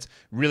 26 minutes.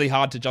 Really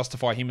hard to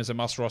justify him as a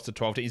must-roster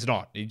 12. He's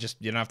not. You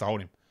don't have to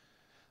hold him.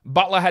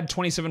 Butler had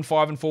 27,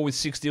 5, and 4 with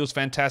 6 steals.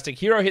 Fantastic.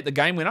 Hero hit the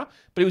game winner,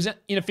 but he was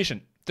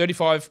inefficient.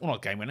 35, well,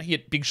 not game winner. He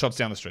hit big shots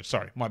down the stretch.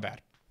 Sorry, my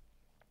bad.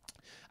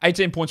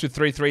 18 points with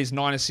 3 threes,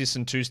 9 assists,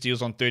 and 2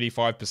 steals on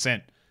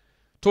 35%.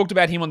 Talked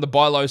about him on the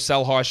Buy Low,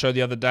 Sell High show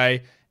the other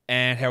day,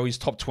 and how he's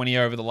top 20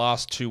 over the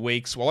last 2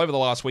 weeks. Well, over the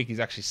last week,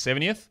 he's actually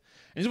 70th.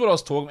 And this is what I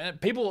was talking about.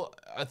 People,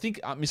 I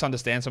think,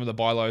 misunderstand some of the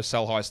Buy Low,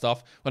 Sell High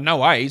stuff. Well, no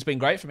way. He's been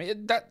great for me.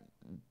 That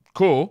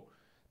cool.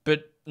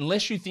 But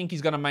unless you think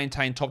he's going to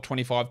maintain top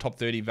 25, top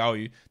 30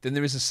 value, then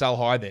there is a sell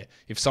high there.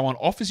 If someone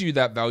offers you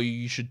that value,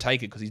 you should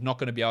take it, because he's not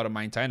going to be able to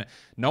maintain it.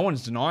 No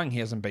one's denying he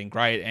hasn't been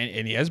great,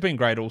 and he has been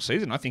great all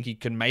season. I think he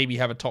can maybe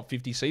have a top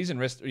 50 season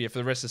for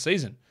the rest of the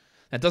season.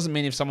 That doesn't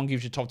mean if someone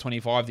gives you top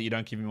 25 that you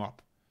don't give him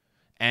up.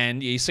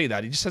 And you see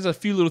that. He just has a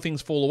few little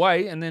things fall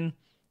away, and then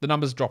the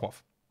numbers drop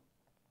off.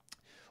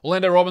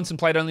 Orlando Robinson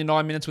played only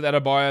 9 minutes with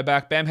Adebayo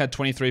back. Bam had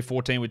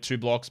 23-14 with 2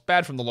 blocks.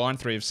 Bad from the line,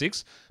 3 of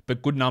 6,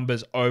 but good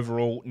numbers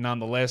overall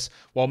nonetheless.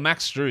 While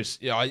Max Strus,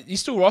 he's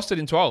still rostered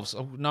in 12s.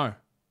 Oh, no.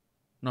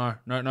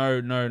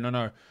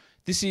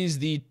 This is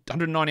the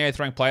 198th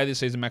ranked player this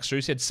season, Max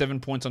Strus. He had 7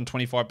 points on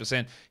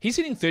 25%. He's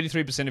hitting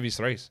 33% of his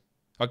threes.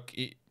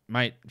 Like,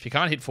 mate, if you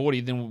can't hit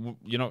 40, then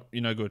you're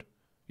no good.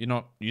 You're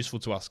not useful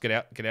to us. Get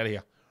out of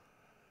here.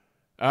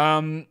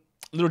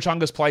 Little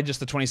Chungus played just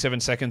the 27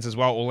 seconds as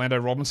well. Orlando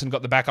Robinson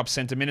got the backup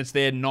center minutes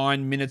there.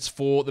 9 minutes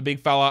for the big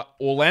fella,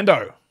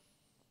 Orlando.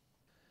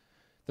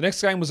 The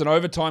next game was an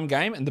overtime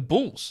game, and the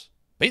Bulls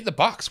beat the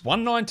Bucks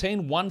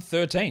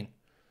 119-113.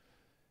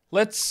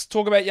 Let's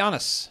talk about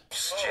Giannis.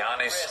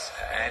 Giannis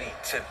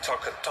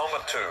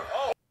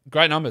Antetokounmpo.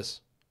 Great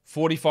numbers.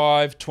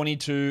 45,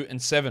 22, and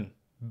 7.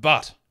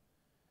 But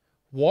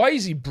why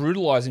is he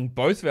brutalizing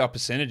both of our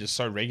percentages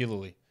so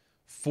regularly?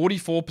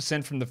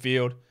 44% from the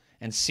field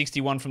and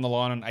 61 from the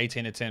line on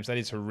 18 attempts. That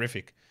is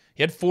horrific.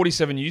 He had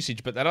 47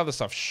 usage, but that other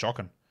stuff's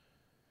shocking.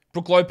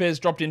 Brook Lopez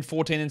dropped in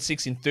 14 and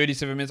 6 in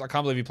 37 minutes. I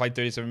can't believe he played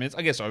 37 minutes.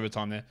 I guess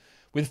overtime there.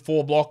 With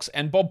 4 blocks.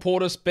 And Bob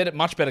Portis,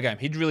 much better game.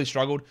 He'd really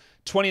struggled.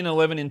 20 and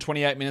 11 in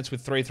 28 minutes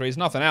with 3 threes.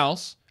 Nothing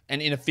else. And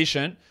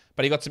inefficient.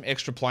 But he got some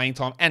extra playing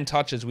time and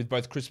touches with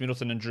both Chris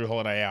Middleton and Drew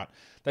Holiday out.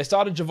 They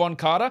started Javon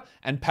Carter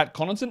and Pat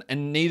Connaughton,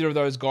 and neither of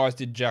those guys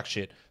did jack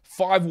shit.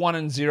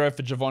 5-1-0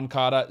 for Javon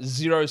Carter,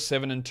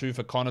 0-7-2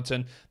 for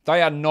Connaughton.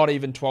 They are not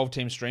even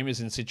 12-team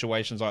streamers in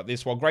situations like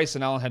this, while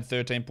Grayson Allen had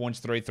 13 points,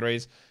 3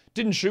 threes.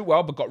 Didn't shoot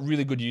well, but got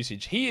really good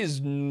usage. He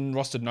is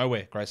rostered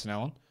nowhere, Grayson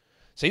Allen.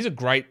 So he's a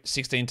great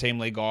 16-team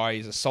league guy.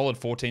 He's a solid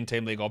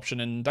 14-team league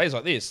option, and days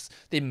like this,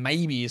 there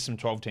maybe is some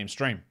 12-team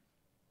stream.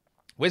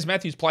 Wes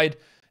Matthews played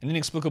an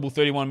inexplicable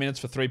 31 minutes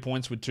for 3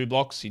 points with 2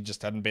 blocks. He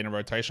just hadn't been a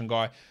rotation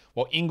guy.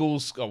 While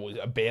Ingles,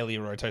 barely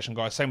a rotation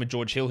guy. Same with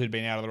George Hill, who'd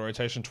been out of the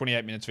rotation.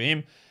 28 minutes for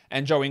him.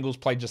 And Joe Ingles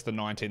played just the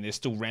 19. They're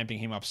still ramping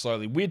him up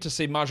slowly. Weird to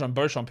see Marjon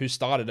Beauchamp, who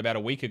started about a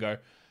week ago,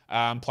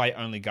 play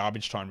only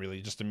garbage time, really.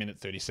 Just a minute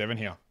 37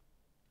 here.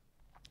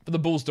 For the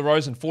Bulls,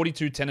 DeRozan,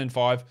 42, 10, and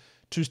 5.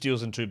 2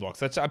 steals and 2 blocks.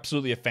 That's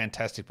absolutely a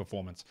fantastic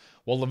performance.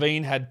 While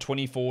Levine had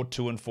 24,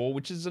 2, and 4,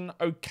 which is an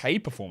okay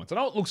performance. I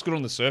know it looks good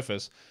on the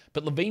surface,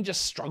 but Levine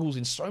just struggles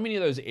in so many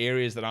of those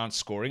areas that aren't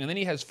scoring. And then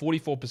he has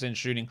 44%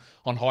 shooting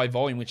on high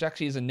volume, which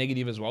actually is a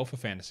negative as well for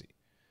fantasy.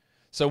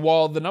 So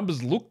while the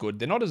numbers look good,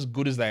 they're not as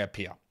good as they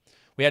appear.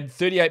 We had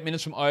 38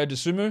 minutes from Ayo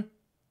Dosunmu,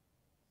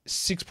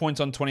 6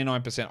 points on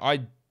 29%.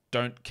 I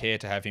don't care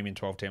to have him in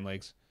 12-team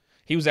leagues.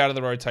 He was out of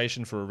the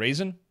rotation for a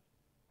reason.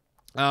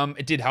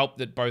 It did help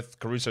that both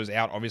Caruso's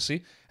out,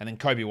 obviously, and then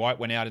Kobe White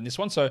went out in this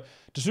one. So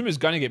Dosunmu's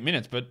going to get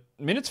minutes, but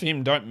minutes for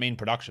him don't mean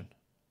production.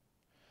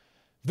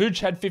 Vooch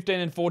had 15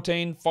 and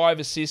 14, 5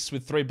 assists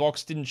with 3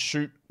 blocks. Didn't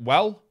shoot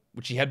well,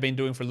 which he had been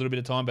doing for a little bit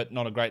of time, but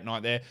not a great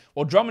night there.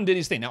 Well, Drummond did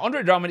his thing. Now,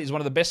 Andre Drummond is one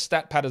of the best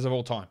stat padders of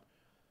all time.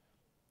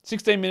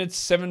 16 minutes,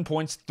 7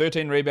 points,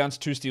 13 rebounds,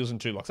 2 steals,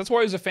 and 2 blocks. That's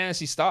why he was a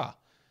fantasy star.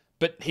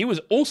 But he was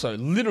also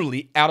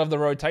literally out of the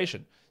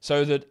rotation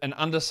so that an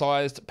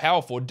undersized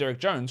power forward, Derek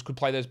Jones, could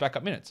play those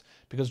backup minutes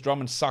because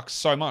Drummond sucks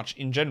so much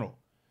in general.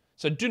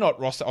 So do not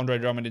roster Andre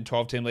Drummond in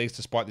 12-team leagues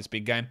despite this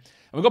big game.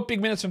 And we've got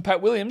big minutes from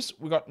Pat Williams.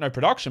 We've got no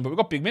production, but we've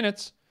got big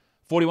minutes.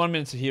 41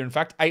 minutes here, in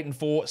fact. 8 and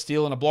 4,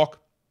 steal and a block.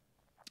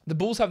 The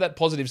Bulls have that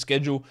positive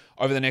schedule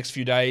over the next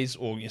few days,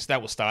 or yes,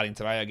 that was starting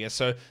today, I guess.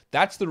 So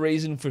that's the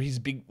reason for his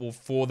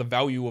for the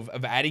value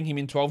of adding him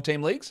in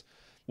 12-team leagues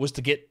was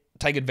to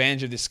take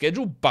advantage of this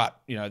schedule. But,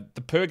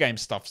 the per game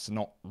stuff's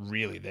not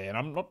really there. And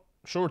I'm not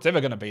sure it's ever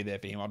going to be there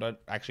for him. I don't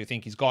actually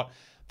think he's got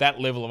that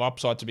level of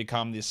upside to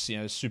become this,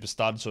 super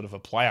stud sort of a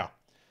player.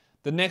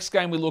 The next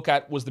game we look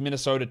at was the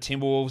Minnesota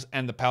Timberwolves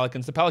and the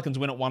Pelicans. The Pelicans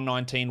win at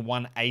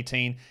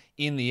 119-118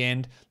 in the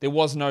end. There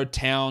was no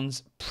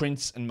Towns,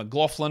 Prince, and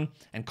McLaughlin,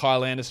 and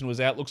Kyle Anderson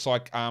was out. Looks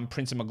like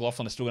Prince and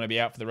McLaughlin are still going to be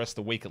out for the rest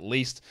of the week at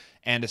least.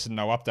 Anderson,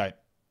 no update.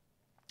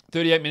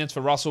 38 minutes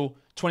for Russell,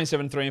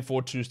 27, 3 and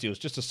 4, 2 steals.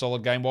 Just a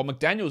solid game. While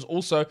McDaniel was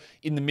also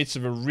in the midst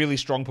of a really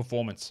strong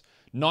performance.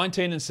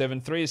 19 and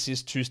 7, 3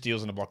 assists, 2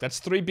 steals and a block. That's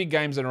 3 big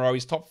games in a row.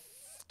 He's top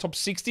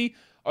 60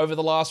 over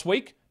the last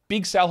week.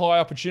 Big sell high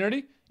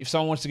opportunity. If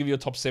someone wants to give you a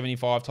top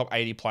 75, top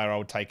 80 player, I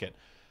would take it.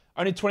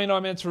 Only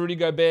 29 minutes for Rudy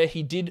Gobert.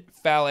 He did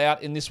foul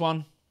out in this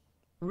one.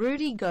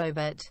 Rudy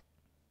Gobert.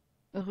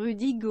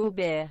 Rudy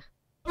Gobert.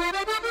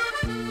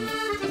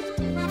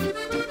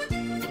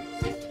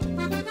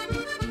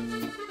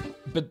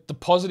 But the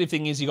positive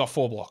thing is he got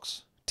 4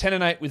 blocks. 10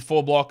 and 8 with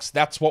 4 blocks.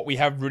 That's what we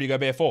have Rudy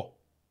Gobert for.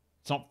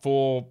 It's not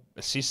for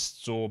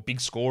assists or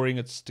big scoring.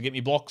 It's to get me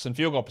blocks and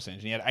field goal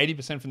percentage. And he had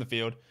 80% from the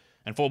field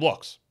and 4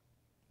 blocks.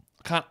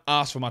 I can't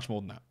ask for much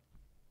more than that.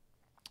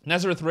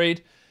 Nazareth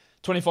Reed,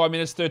 25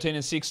 minutes, 13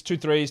 and 6, 2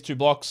 threes, 2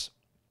 blocks.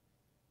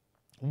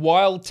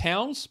 While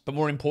Towns, but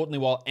more importantly,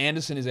 while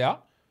Anderson is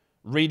out,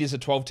 Reed is a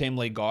 12-team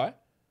league guy,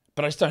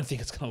 but I just don't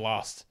think it's going to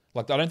last.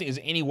 I don't think there's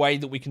any way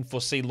that we can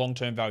foresee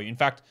long-term value. In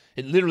fact,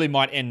 it literally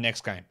might end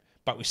next game,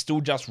 but we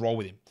still just roll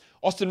with him.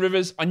 Austin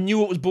Rivers, I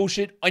knew it was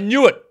bullshit. I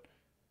knew it.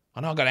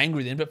 I know I got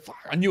angry then, but fuck,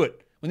 I knew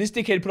it. When this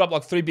dickhead put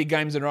up 3 big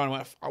games in a row, I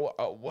went,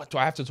 what, do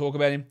I have to talk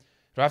about him?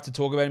 Do I have to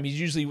talk about him?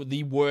 He's usually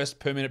the worst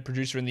per-minute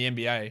producer in the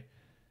NBA.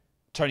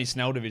 Tony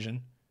Snell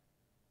division.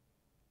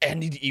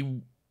 And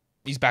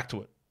he's back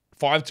to it.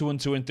 5, 2 and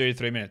 2 in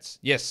 33 minutes.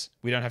 Yes,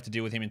 we don't have to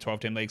deal with him in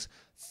 12-team leagues.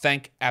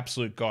 Thank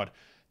absolute God.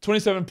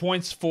 27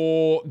 points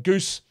for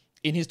Goose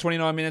in his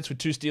 29 minutes with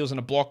 2 steals and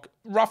a block.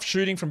 Rough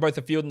shooting from both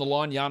the field and the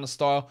line, Giannis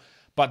style,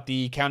 but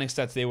the counting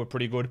stats there were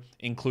pretty good,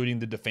 including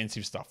the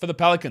defensive stuff. For the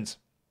Pelicans,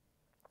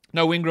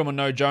 no Ingram or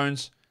no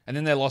Jones, and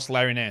then they lost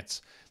Larry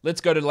Nance.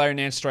 Let's go to Larry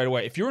Nance straight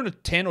away. If you're in a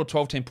 10 or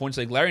 12-team points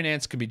league, Larry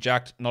Nance can be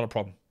jacked, not a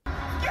problem. Get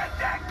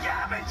that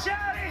garbage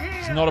out of here!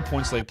 He's not a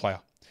points league player.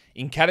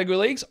 In category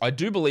leagues, I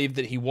do believe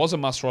that he was a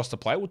must-roster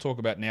player. We'll talk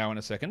about now in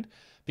a second.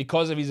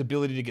 Because of his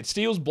ability to get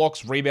steals,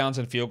 blocks, rebounds,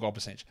 and field goal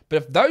percentage. But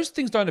if those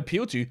things don't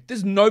appeal to you,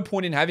 there's no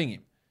point in having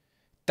him.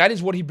 That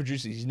is what he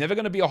produces. He's never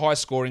going to be a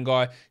high-scoring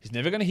guy. He's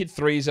never going to hit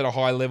threes at a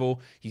high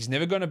level. He's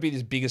never going to be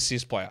this big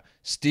assist player.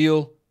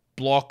 Steal,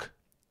 block,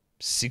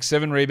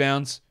 6-7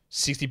 rebounds,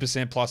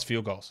 60% plus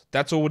field goals.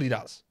 That's all what he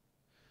does.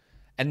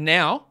 And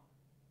now,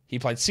 he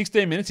played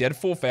 16 minutes. He had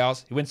 4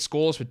 fouls. He went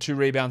scoreless with 2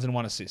 rebounds and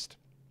 1 assist.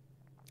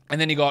 And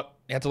then he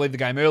had to leave the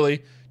game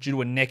early due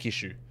to a neck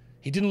issue.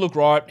 He didn't look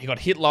right. He got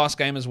hit last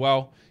game as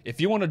well. If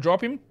you want to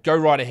drop him, go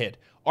right ahead.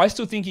 I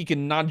still think he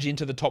can nudge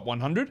into the top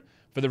 100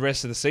 for the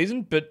rest of the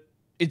season, but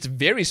it's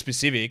very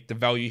specific, the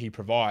value he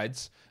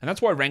provides, and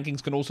that's why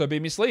rankings can also be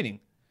misleading.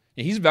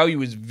 His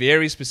value is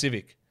very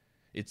specific.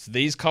 It's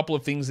these couple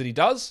of things that he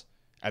does,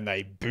 and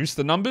they boost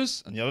the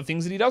numbers, and the other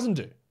things that he doesn't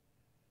do.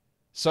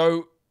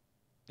 So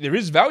there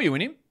is value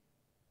in him,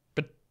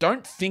 but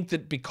don't think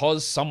that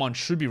because someone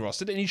should be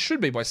rostered, and he should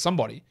be by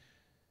somebody,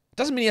 it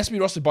doesn't mean he has to be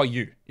rostered by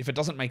you if it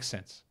doesn't make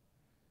sense.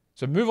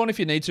 So move on if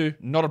you need to,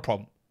 not a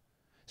problem.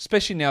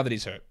 Especially now that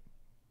he's hurt.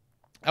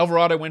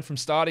 Alvarado went from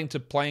starting to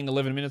playing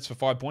 11 minutes for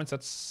 5 points.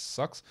 That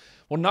sucks.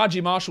 Well,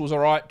 Najee Marshall was all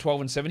right,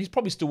 12 and 7. He's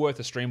probably still worth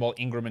a stream while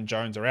Ingram and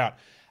Jones are out.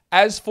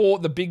 As for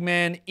the big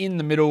man in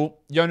the middle,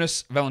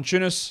 Jonas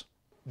Valanciunas.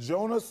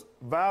 Jonas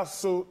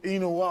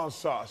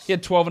Valanciunas. He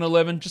had 12 and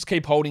 11. Just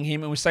keep holding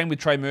him. And we're same with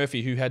Trey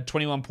Murphy, who had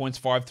 21 points,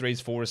 5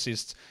 threes, 4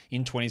 assists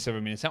in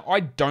 27 minutes. Now, I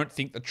don't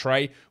think that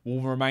Trey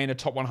will remain a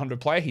top 100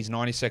 player. He's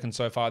 92nd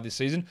so far this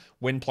season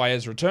when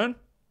players return.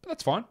 But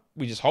that's fine.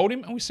 We just hold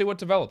him and we see what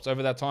develops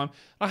over that time.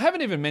 I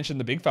haven't even mentioned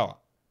the big fella.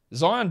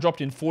 Zion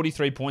dropped in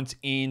 43 points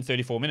in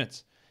 34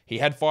 minutes. He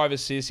had 5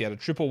 assists. He had a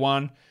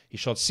 1-1. He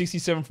shot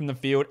 67 from the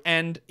field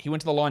and he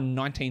went to the line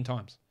 19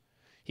 times.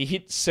 He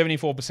hit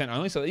 74%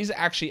 only, so these are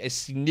actually a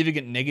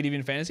significant negative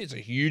in fantasy. It's a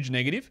huge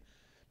negative.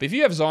 But if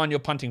you have Zion, you're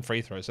punting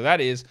free throws. So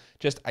that is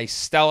just a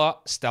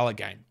stellar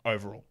game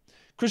overall.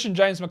 Christian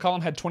James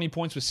McCollum had 20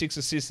 points with 6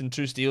 assists and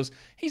 2 steals.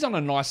 He's on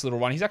a nice little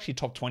run. He's actually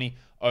top 20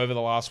 over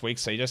the last week.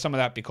 So you know, some of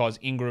that because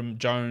Ingram,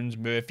 Jones,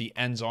 Murphy,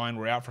 and Zion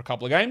were out for a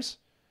couple of games.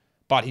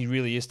 But he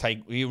really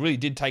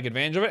did take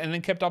advantage of it and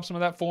then kept up some of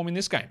that form in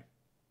this game.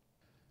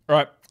 All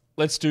right,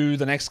 let's do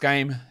the next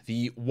game.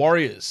 The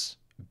Warriors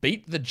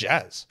beat the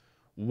Jazz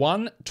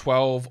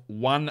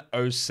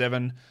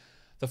 112-107.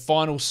 The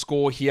final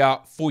score here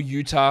for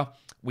Utah,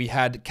 we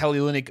had Kelly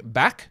Olynyk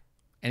back,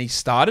 and he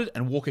started,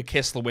 and Walker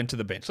Kessler went to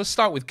the bench. Let's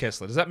start with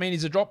Kessler. Does that mean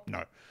he's a drop?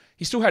 No.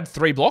 He still had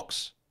 3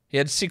 blocks. He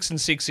had 6 and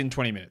 6 in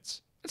 20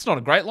 minutes. It's not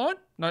a great line.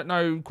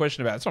 No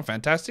question about it. It's not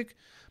fantastic,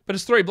 but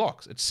it's 3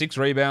 blocks. It's 6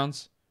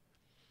 rebounds.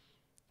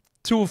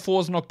 2 of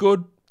 4 is not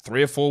good.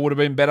 3 or 4 would have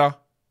been better.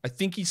 I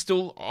think he is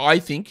still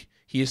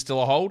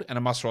a hold and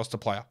a must-roster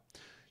player.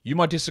 You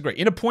might disagree.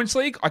 In a points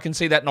league, I can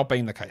see that not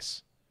being the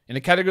case. In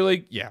a category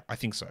league, yeah, I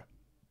think so.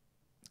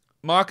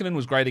 Markkanen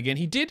was great again.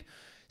 He did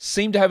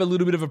seem to have a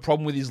little bit of a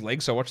problem with his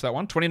legs, so watch that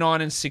one.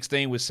 29 and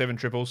 16 with 7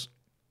 triples.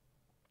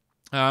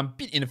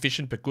 Bit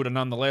inefficient, but good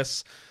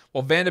nonetheless.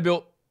 While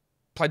Vanderbilt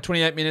played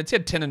 28 minutes, he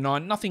had 10 and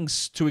 9.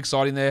 Nothing's too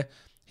exciting there.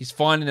 He's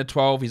fine in a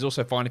 12. He's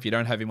also fine if you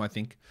don't have him, I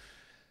think.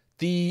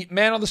 The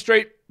man on the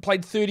street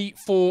played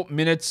 34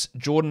 minutes,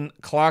 Jordan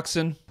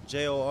Clarkson.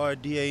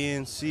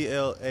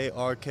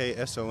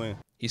 JordanClarkson.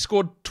 He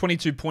scored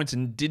 22 points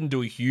and didn't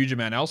do a huge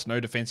amount else. No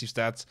defensive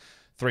stats,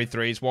 3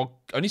 threes. While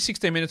only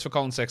 16 minutes for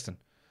Colin Sexton.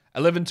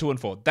 11, 2, and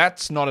 4.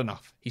 That's not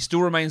enough. He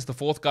still remains the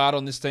 4th guard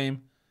on this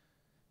team.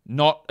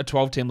 Not a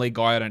 12-team league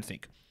guy, I don't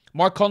think.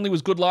 Mike Conley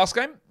was good last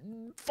game.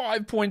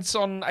 5 points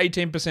on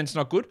 18% is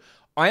not good.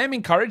 I am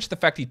encouraged the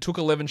fact he took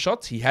 11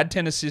 shots. He had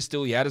 10 assists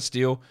still. He had a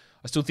steal.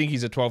 I still think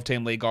he's a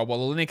 12-team league guy. While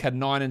Olynyk had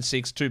 9 and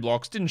 6, 2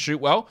 blocks. Didn't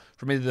shoot well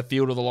from either the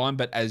field or the line,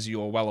 but as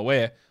you're well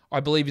aware, I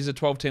believe he's a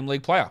 12-team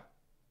league player.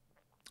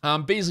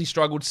 Beasley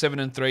struggled 7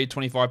 and 3,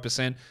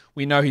 25%.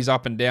 We know he's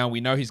up and down. We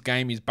know his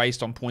game is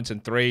based on points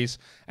and threes.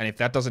 And if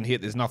that doesn't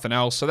hit, there's nothing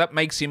else. So that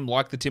makes him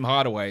like the Tim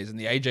Hardaways and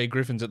the AJ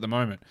Griffins at the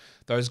moment.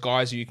 Those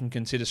guys who you can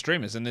consider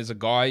streamers. And there's a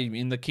guy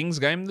in the Kings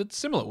game that's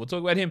similar. We'll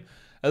talk about him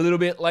a little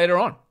bit later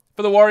on.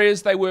 For the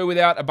Warriors, they were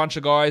without a bunch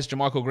of guys.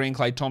 JaMychal Green,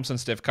 Klay Thompson,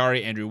 Steph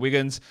Curry, Andrew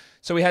Wiggins.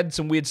 So we had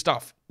some weird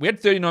stuff. We had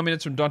 39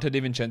 minutes from Dante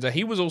DiVincenzo.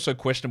 He was also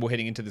questionable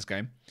heading into this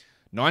game.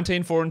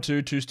 19, 4 and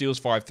 2, 2 steals,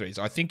 5 threes.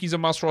 I think he's a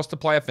must-roster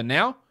player for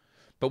now.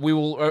 But we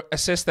will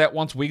assess that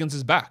once Wiggins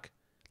is back.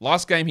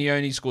 Last game, he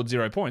only scored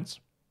 0 points.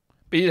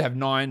 But he did have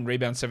 9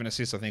 rebounds, 7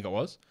 assists, I think it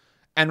was.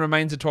 And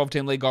remains a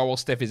 12-team league guy while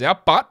Steph is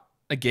out. But,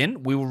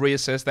 again, we will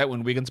reassess that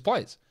when Wiggins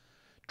plays.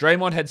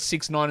 Draymond had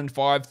 6, 9, and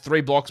 5,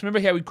 3 blocks. Remember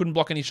how he couldn't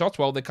block any shots?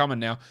 Well, they're coming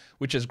now,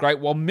 which is great.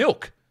 While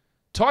Milk,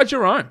 Ty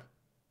Jerome,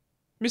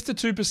 Mr.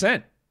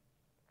 2%.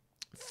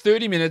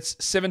 30 minutes,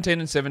 17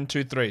 and 7,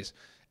 2 threes.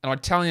 And I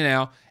tell you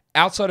now,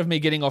 outside of me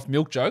getting off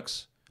Milk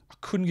jokes, I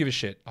couldn't give a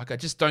shit. I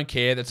just don't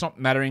care. That's not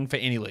mattering for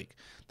any league.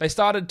 They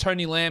started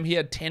Tony Lamb. He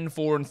had 10,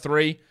 4, and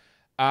 3.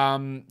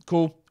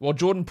 Cool. While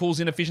Jordan Poole's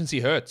inefficiency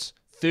hurts.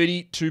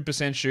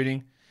 32%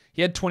 shooting.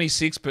 He had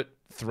 26, but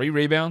 3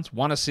 rebounds,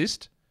 1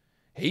 assist.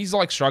 He's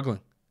struggling.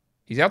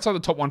 He's outside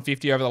the top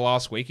 150 over the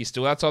last week. He's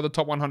still outside the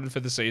top 100 for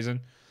the season.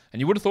 And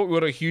you would have thought we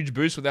would have a huge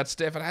boost with that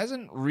Steph. It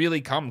hasn't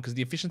really come because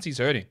the efficiency's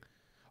hurting.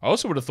 I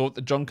also would have thought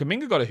that John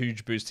Kuminga got a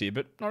huge boost here,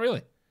 but not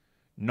really.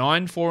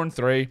 9, 4, and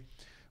 3.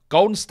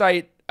 Golden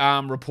State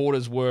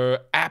reporters were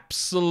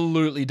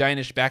absolutely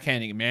Danish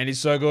backhanding him. Man, he's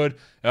so good.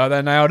 Oh,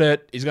 they nailed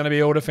it. He's going to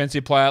be an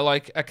all-defensive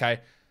player. Okay.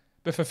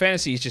 But for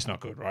fantasy, he's just not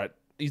good, right?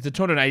 He's the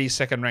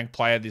 282nd ranked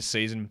player this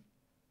season.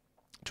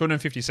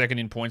 252nd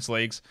in points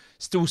leagues.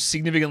 Still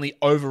significantly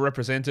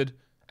overrepresented.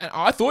 And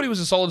I thought he was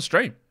a solid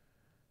stream.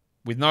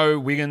 With no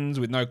Wiggins,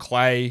 with no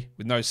Klay,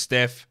 with no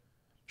Steph.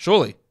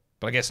 Surely.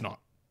 But I guess not.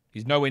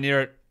 He's nowhere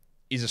near it.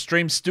 He's a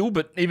stream still,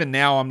 but even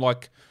now I'm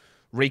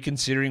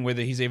reconsidering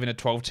whether he's even a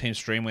 12-team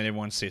stream when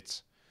everyone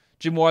sits.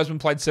 Jim Wiseman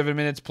played 7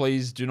 minutes.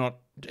 Please do not...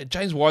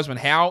 James Wiseman,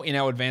 how in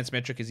our advanced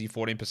metric is he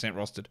 14%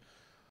 rostered?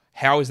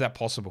 How is that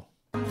possible?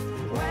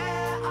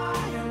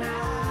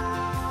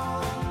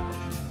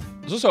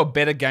 There's also a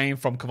better game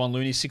from Kevon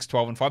Looney, 6,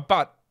 12, and 5.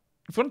 But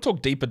if you want to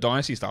talk deeper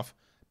dynasty stuff,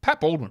 Pat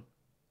Baldwin,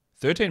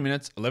 13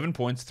 minutes, 11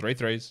 points, 3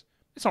 threes.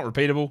 It's not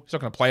repeatable. He's not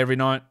going to play every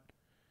night.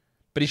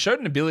 But he showed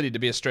an ability to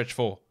be a stretch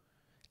 4.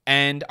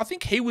 And I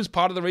think he was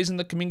part of the reason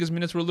that Kuminga's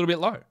minutes were a little bit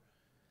low.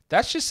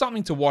 That's just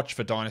something to watch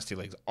for dynasty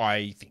leagues,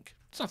 I think.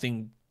 It's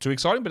nothing too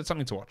exciting, but it's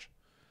something to watch.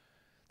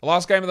 The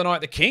last game of the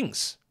night, the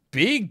Kings.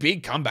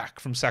 Big comeback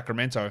from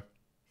Sacramento.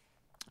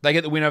 They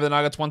get the win over the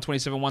Nuggets,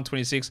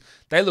 127-126.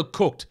 They look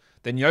cooked.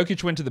 Then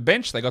Jokic went to the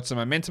bench. They got some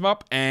momentum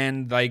up,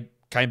 and they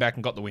came back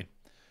and got the win.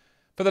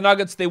 For the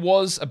Nuggets, there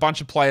was a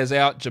bunch of players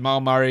out.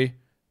 Jamal Murray,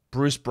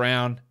 Bruce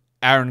Brown,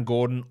 Aaron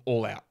Gordon,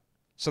 all out.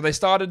 So they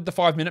started the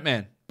 5-minute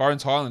man,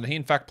 Bones Highland. He,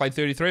 in fact, played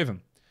 33 of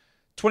them.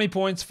 20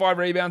 points, 5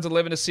 rebounds,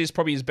 11 assists,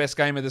 probably his best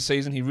game of the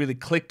season. He really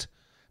clicked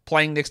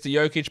playing next to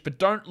Jokic. But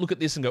don't look at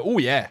this and go, oh,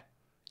 yeah,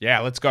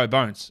 let's go,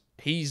 Bones.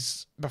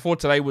 He's, before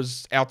today,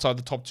 was outside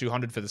the top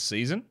 200 for the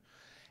season.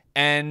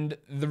 And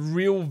the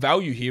real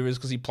value here is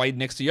because he played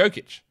next to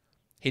Jokic.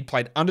 He'd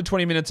played under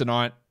 20 minutes a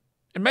night.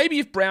 And maybe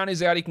if Brown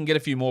is out, he can get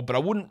a few more, but I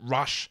wouldn't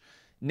rush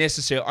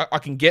necessarily.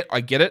 I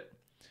get it.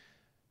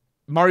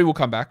 Murray will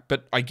come back,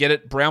 but I get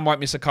it. Brown might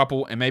miss a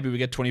couple, and maybe we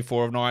get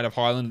 24 of night of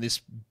Highland. This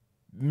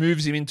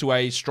moves him into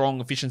a strong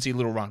efficiency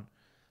little run.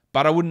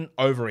 but I wouldn't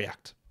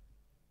overreact.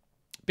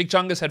 Big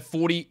Chungus had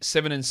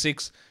 47 and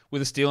 6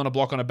 with a steal and a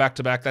block on a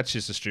back-to-back. That's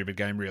just a stupid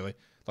game, really.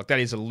 Like, that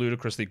is a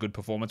ludicrously good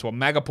performance. Well,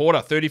 Maga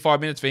Porter, 35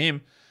 minutes for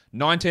him.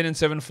 19 and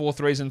 7, 4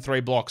 threes and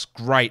 3 blocks.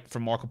 Great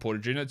from Michael Porter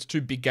Jr. It's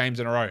 2 big games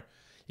in a row.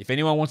 If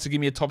anyone wants to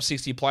give me a top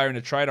 60 player in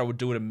a trade, I would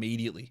do it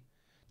immediately.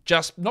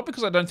 Just, not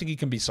because I don't think he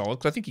can be solid,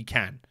 because I think he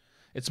can.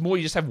 It's more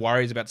you just have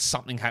worries about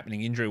something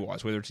happening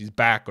injury-wise, whether it's his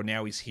back or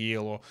now his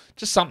heel or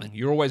just something.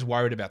 You're always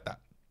worried about that.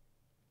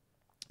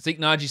 Zeke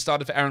Naji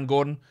started for Aaron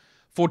Gordon.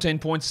 14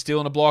 points, steal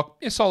and a block.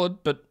 Yeah,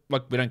 solid, but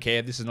like we don't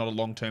care. This is not a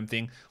long-term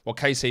thing. While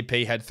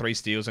KCP had 3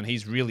 steals, and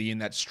he's really in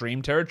that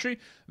stream territory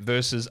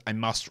versus a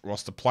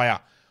must-roster player.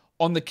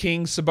 On the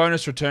Kings,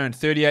 Sabonis returned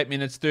 38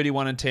 minutes,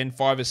 31 and 10,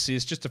 5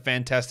 assists. Just a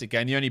fantastic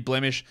game. The only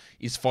blemish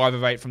is 5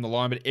 of 8 from the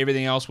line, but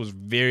everything else was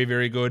very,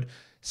 very good.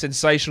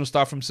 Sensational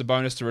stuff from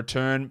Sabonis to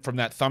return from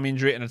that thumb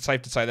injury, and it's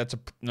safe to say that's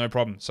no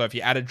problem. So if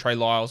you added Trey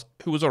Lyles,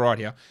 who was all right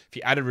here, if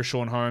you added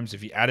Rashawn Holmes,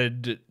 if you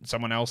added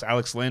someone else,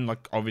 Alex Len,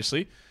 like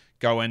obviously,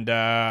 go and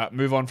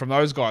move on from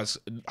those guys.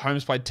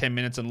 Holmes played 10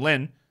 minutes, and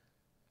Len,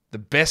 the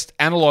best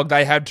analog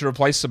they had to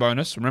replace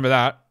Sabonis, remember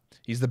that,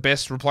 he's the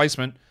best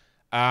replacement,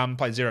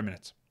 played 0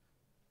 minutes.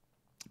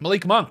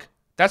 Malik Monk,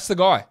 that's the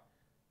guy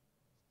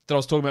that I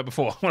was talking about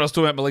before when I was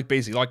talking about Malik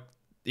Beasley. Like,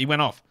 he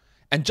went off.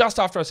 And just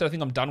after I said, I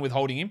think I'm done with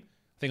holding him,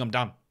 I think I'm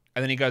done.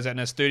 And then he goes out and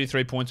has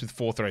 33 points with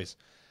 4 threes.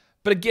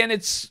 But again,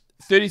 it's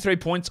 33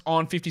 points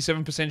on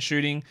 57%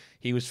 shooting.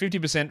 He was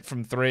 50%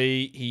 from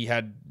 3. He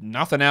had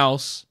nothing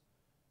else.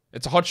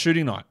 It's a hot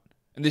shooting night.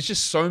 And there's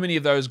just so many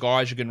of those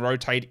guys you can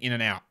rotate in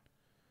and out.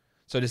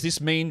 So does this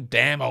mean,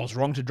 damn, I was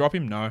wrong to drop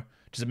him? No.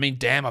 Does it mean,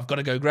 damn, I've got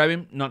to go grab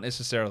him? Not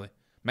necessarily.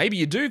 Maybe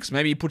you do, because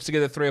maybe he puts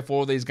together 3 or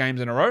 4 of these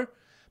games in a row.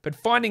 But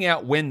finding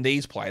out when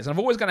these players, and I'm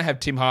always going to have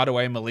Tim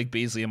Hardaway and Malik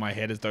Beasley in my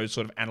head as those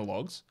sort of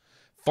analogs,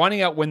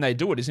 finding out when they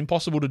do it is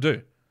impossible to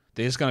do.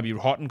 They're just going to be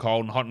hot and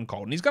cold and hot and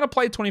cold. And he's going to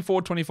play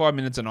 24, 25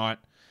 minutes a night.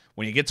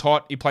 When he gets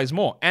hot, he plays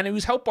more. And he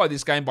was helped by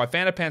this game by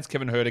Fanapants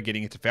Kevin Huerter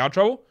getting into foul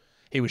trouble.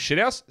 He was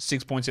shithouse,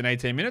 6 points in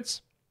 18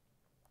 minutes.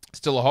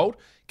 Still a hold.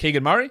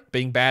 Keegan Murray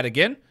being bad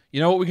again.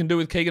 You know what we can do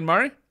with Keegan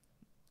Murray?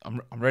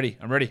 I'm ready.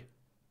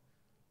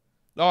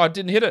 Oh, I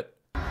didn't hit it.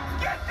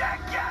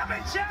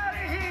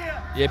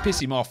 Yeah,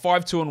 piss him off.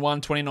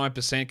 5-2-1,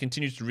 29%.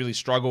 Continues to really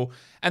struggle.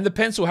 And the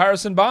pencil,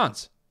 Harrison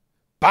Barnes.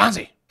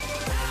 Barnesy.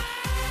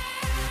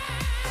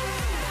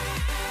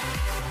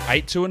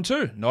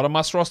 8-2-2. Not a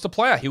must-roster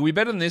player. He'll be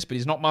better than this, but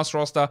he's not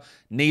must-roster.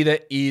 Neither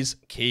is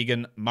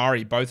Keegan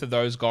Murray. Both of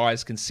those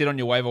guys can sit on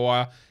your waiver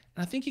wire,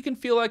 and I think you can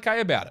feel okay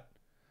about it.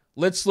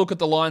 Let's look at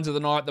the lines of the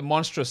night. The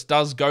monstrous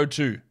does go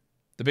to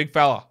the big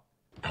fella.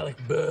 Alec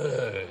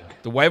Berg.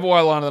 The waiver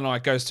wire line of the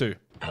night goes to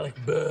Alec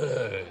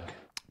Berg.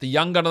 The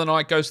young gun of the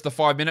night goes to the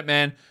 5-minute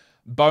man,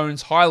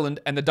 Bones Highland,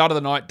 and the dud of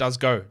the night does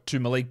go to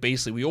Malik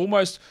Beasley. We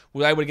almost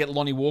were able to get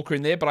Lonnie Walker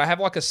in there, but I have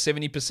like a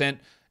 70%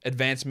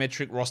 advanced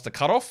metric roster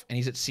cutoff, and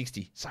he's at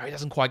 60, so he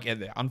doesn't quite get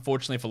there,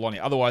 unfortunately for Lonnie.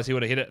 Otherwise, he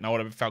would have hit it, and I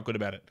would have felt good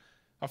about it.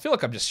 I feel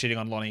like I'm just shitting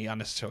on Lonnie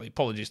unnecessarily.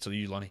 Apologies to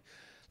you, Lonnie.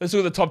 Let's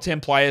look at the top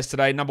 10 players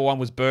today. Number 1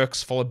 was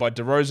Burks, followed by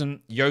DeRozan,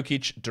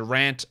 Jokic,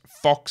 Durant,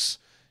 Fox,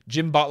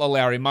 Jim Butler,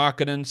 Lauri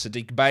Markkanen,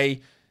 Saddiq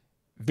Bey,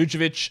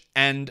 Vucevic,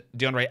 and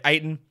DeAndre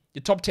Ayton.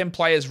 Your top 10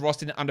 players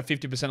rostered in under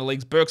 50% of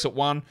leagues. Burks at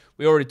 1.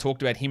 We already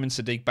talked about him and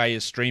Saddiq Bey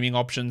as streaming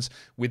options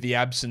with the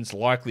absence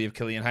likely of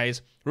Killian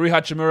Hayes. Rui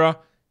Hachimura,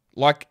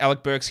 like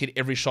Alec Burks, hit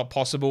every shot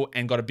possible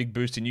and got a big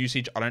boost in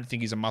usage. I don't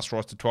think he's a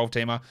must-roster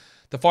 12-teamer.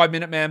 The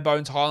 5-minute man,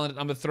 Bones Highland at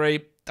number 3.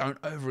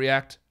 Don't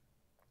overreact.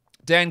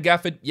 Dan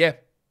Gafford, yeah.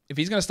 If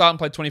he's going to start and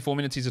play 24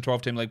 minutes, he's a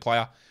 12-team league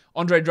player.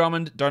 Andre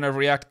Drummond, don't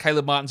overreact.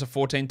 Caleb Martin's a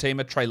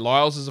 14-teamer. Trey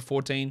Lyles is a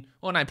 14.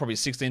 Well, no, probably a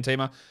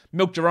 16-teamer.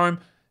 Milk Jerome,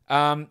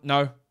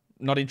 no.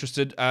 Not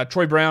interested.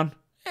 Troy Brown,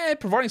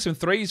 providing some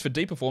threes for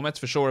deeper formats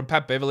for sure. And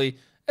Pat Beverly,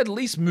 at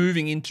least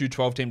moving into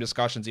 12-team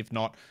discussions, if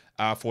not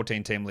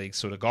 14-team leagues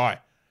sort of guy.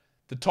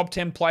 The top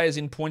 10 players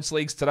in points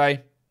leagues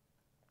today.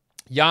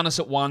 Giannis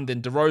at 1,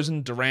 then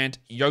DeRozan, Durant,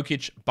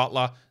 Jokic,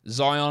 Butler,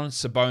 Zion,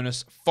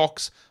 Sabonis,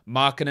 Fox,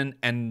 Markkanen,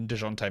 and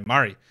DeJounte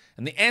Murray.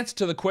 And the answer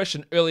to the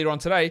question earlier on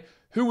today,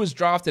 who was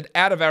drafted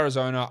out of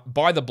Arizona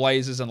by the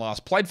Blazers and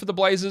last played for the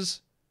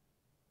Blazers?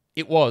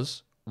 It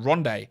was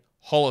Rondae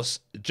Hollis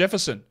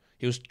Jefferson.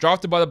 He was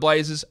drafted by the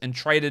Blazers and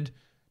traded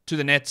to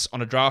the Nets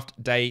on a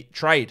draft day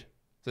trade.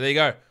 So there you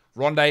go.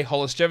 Rondae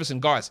Hollis Jefferson.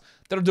 Guys,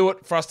 that'll do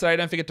it for us today.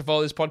 Don't forget to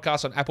follow this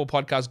podcast on Apple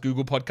Podcasts,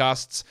 Google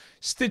Podcasts,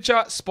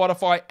 Stitcher,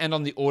 Spotify, and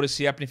on the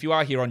Odyssey app. And if you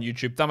are here on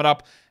YouTube, thumb it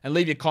up and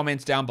leave your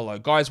comments down below.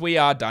 Guys, we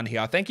are done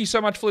here. Thank you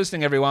so much for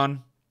listening,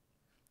 everyone.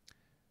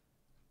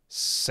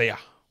 See ya.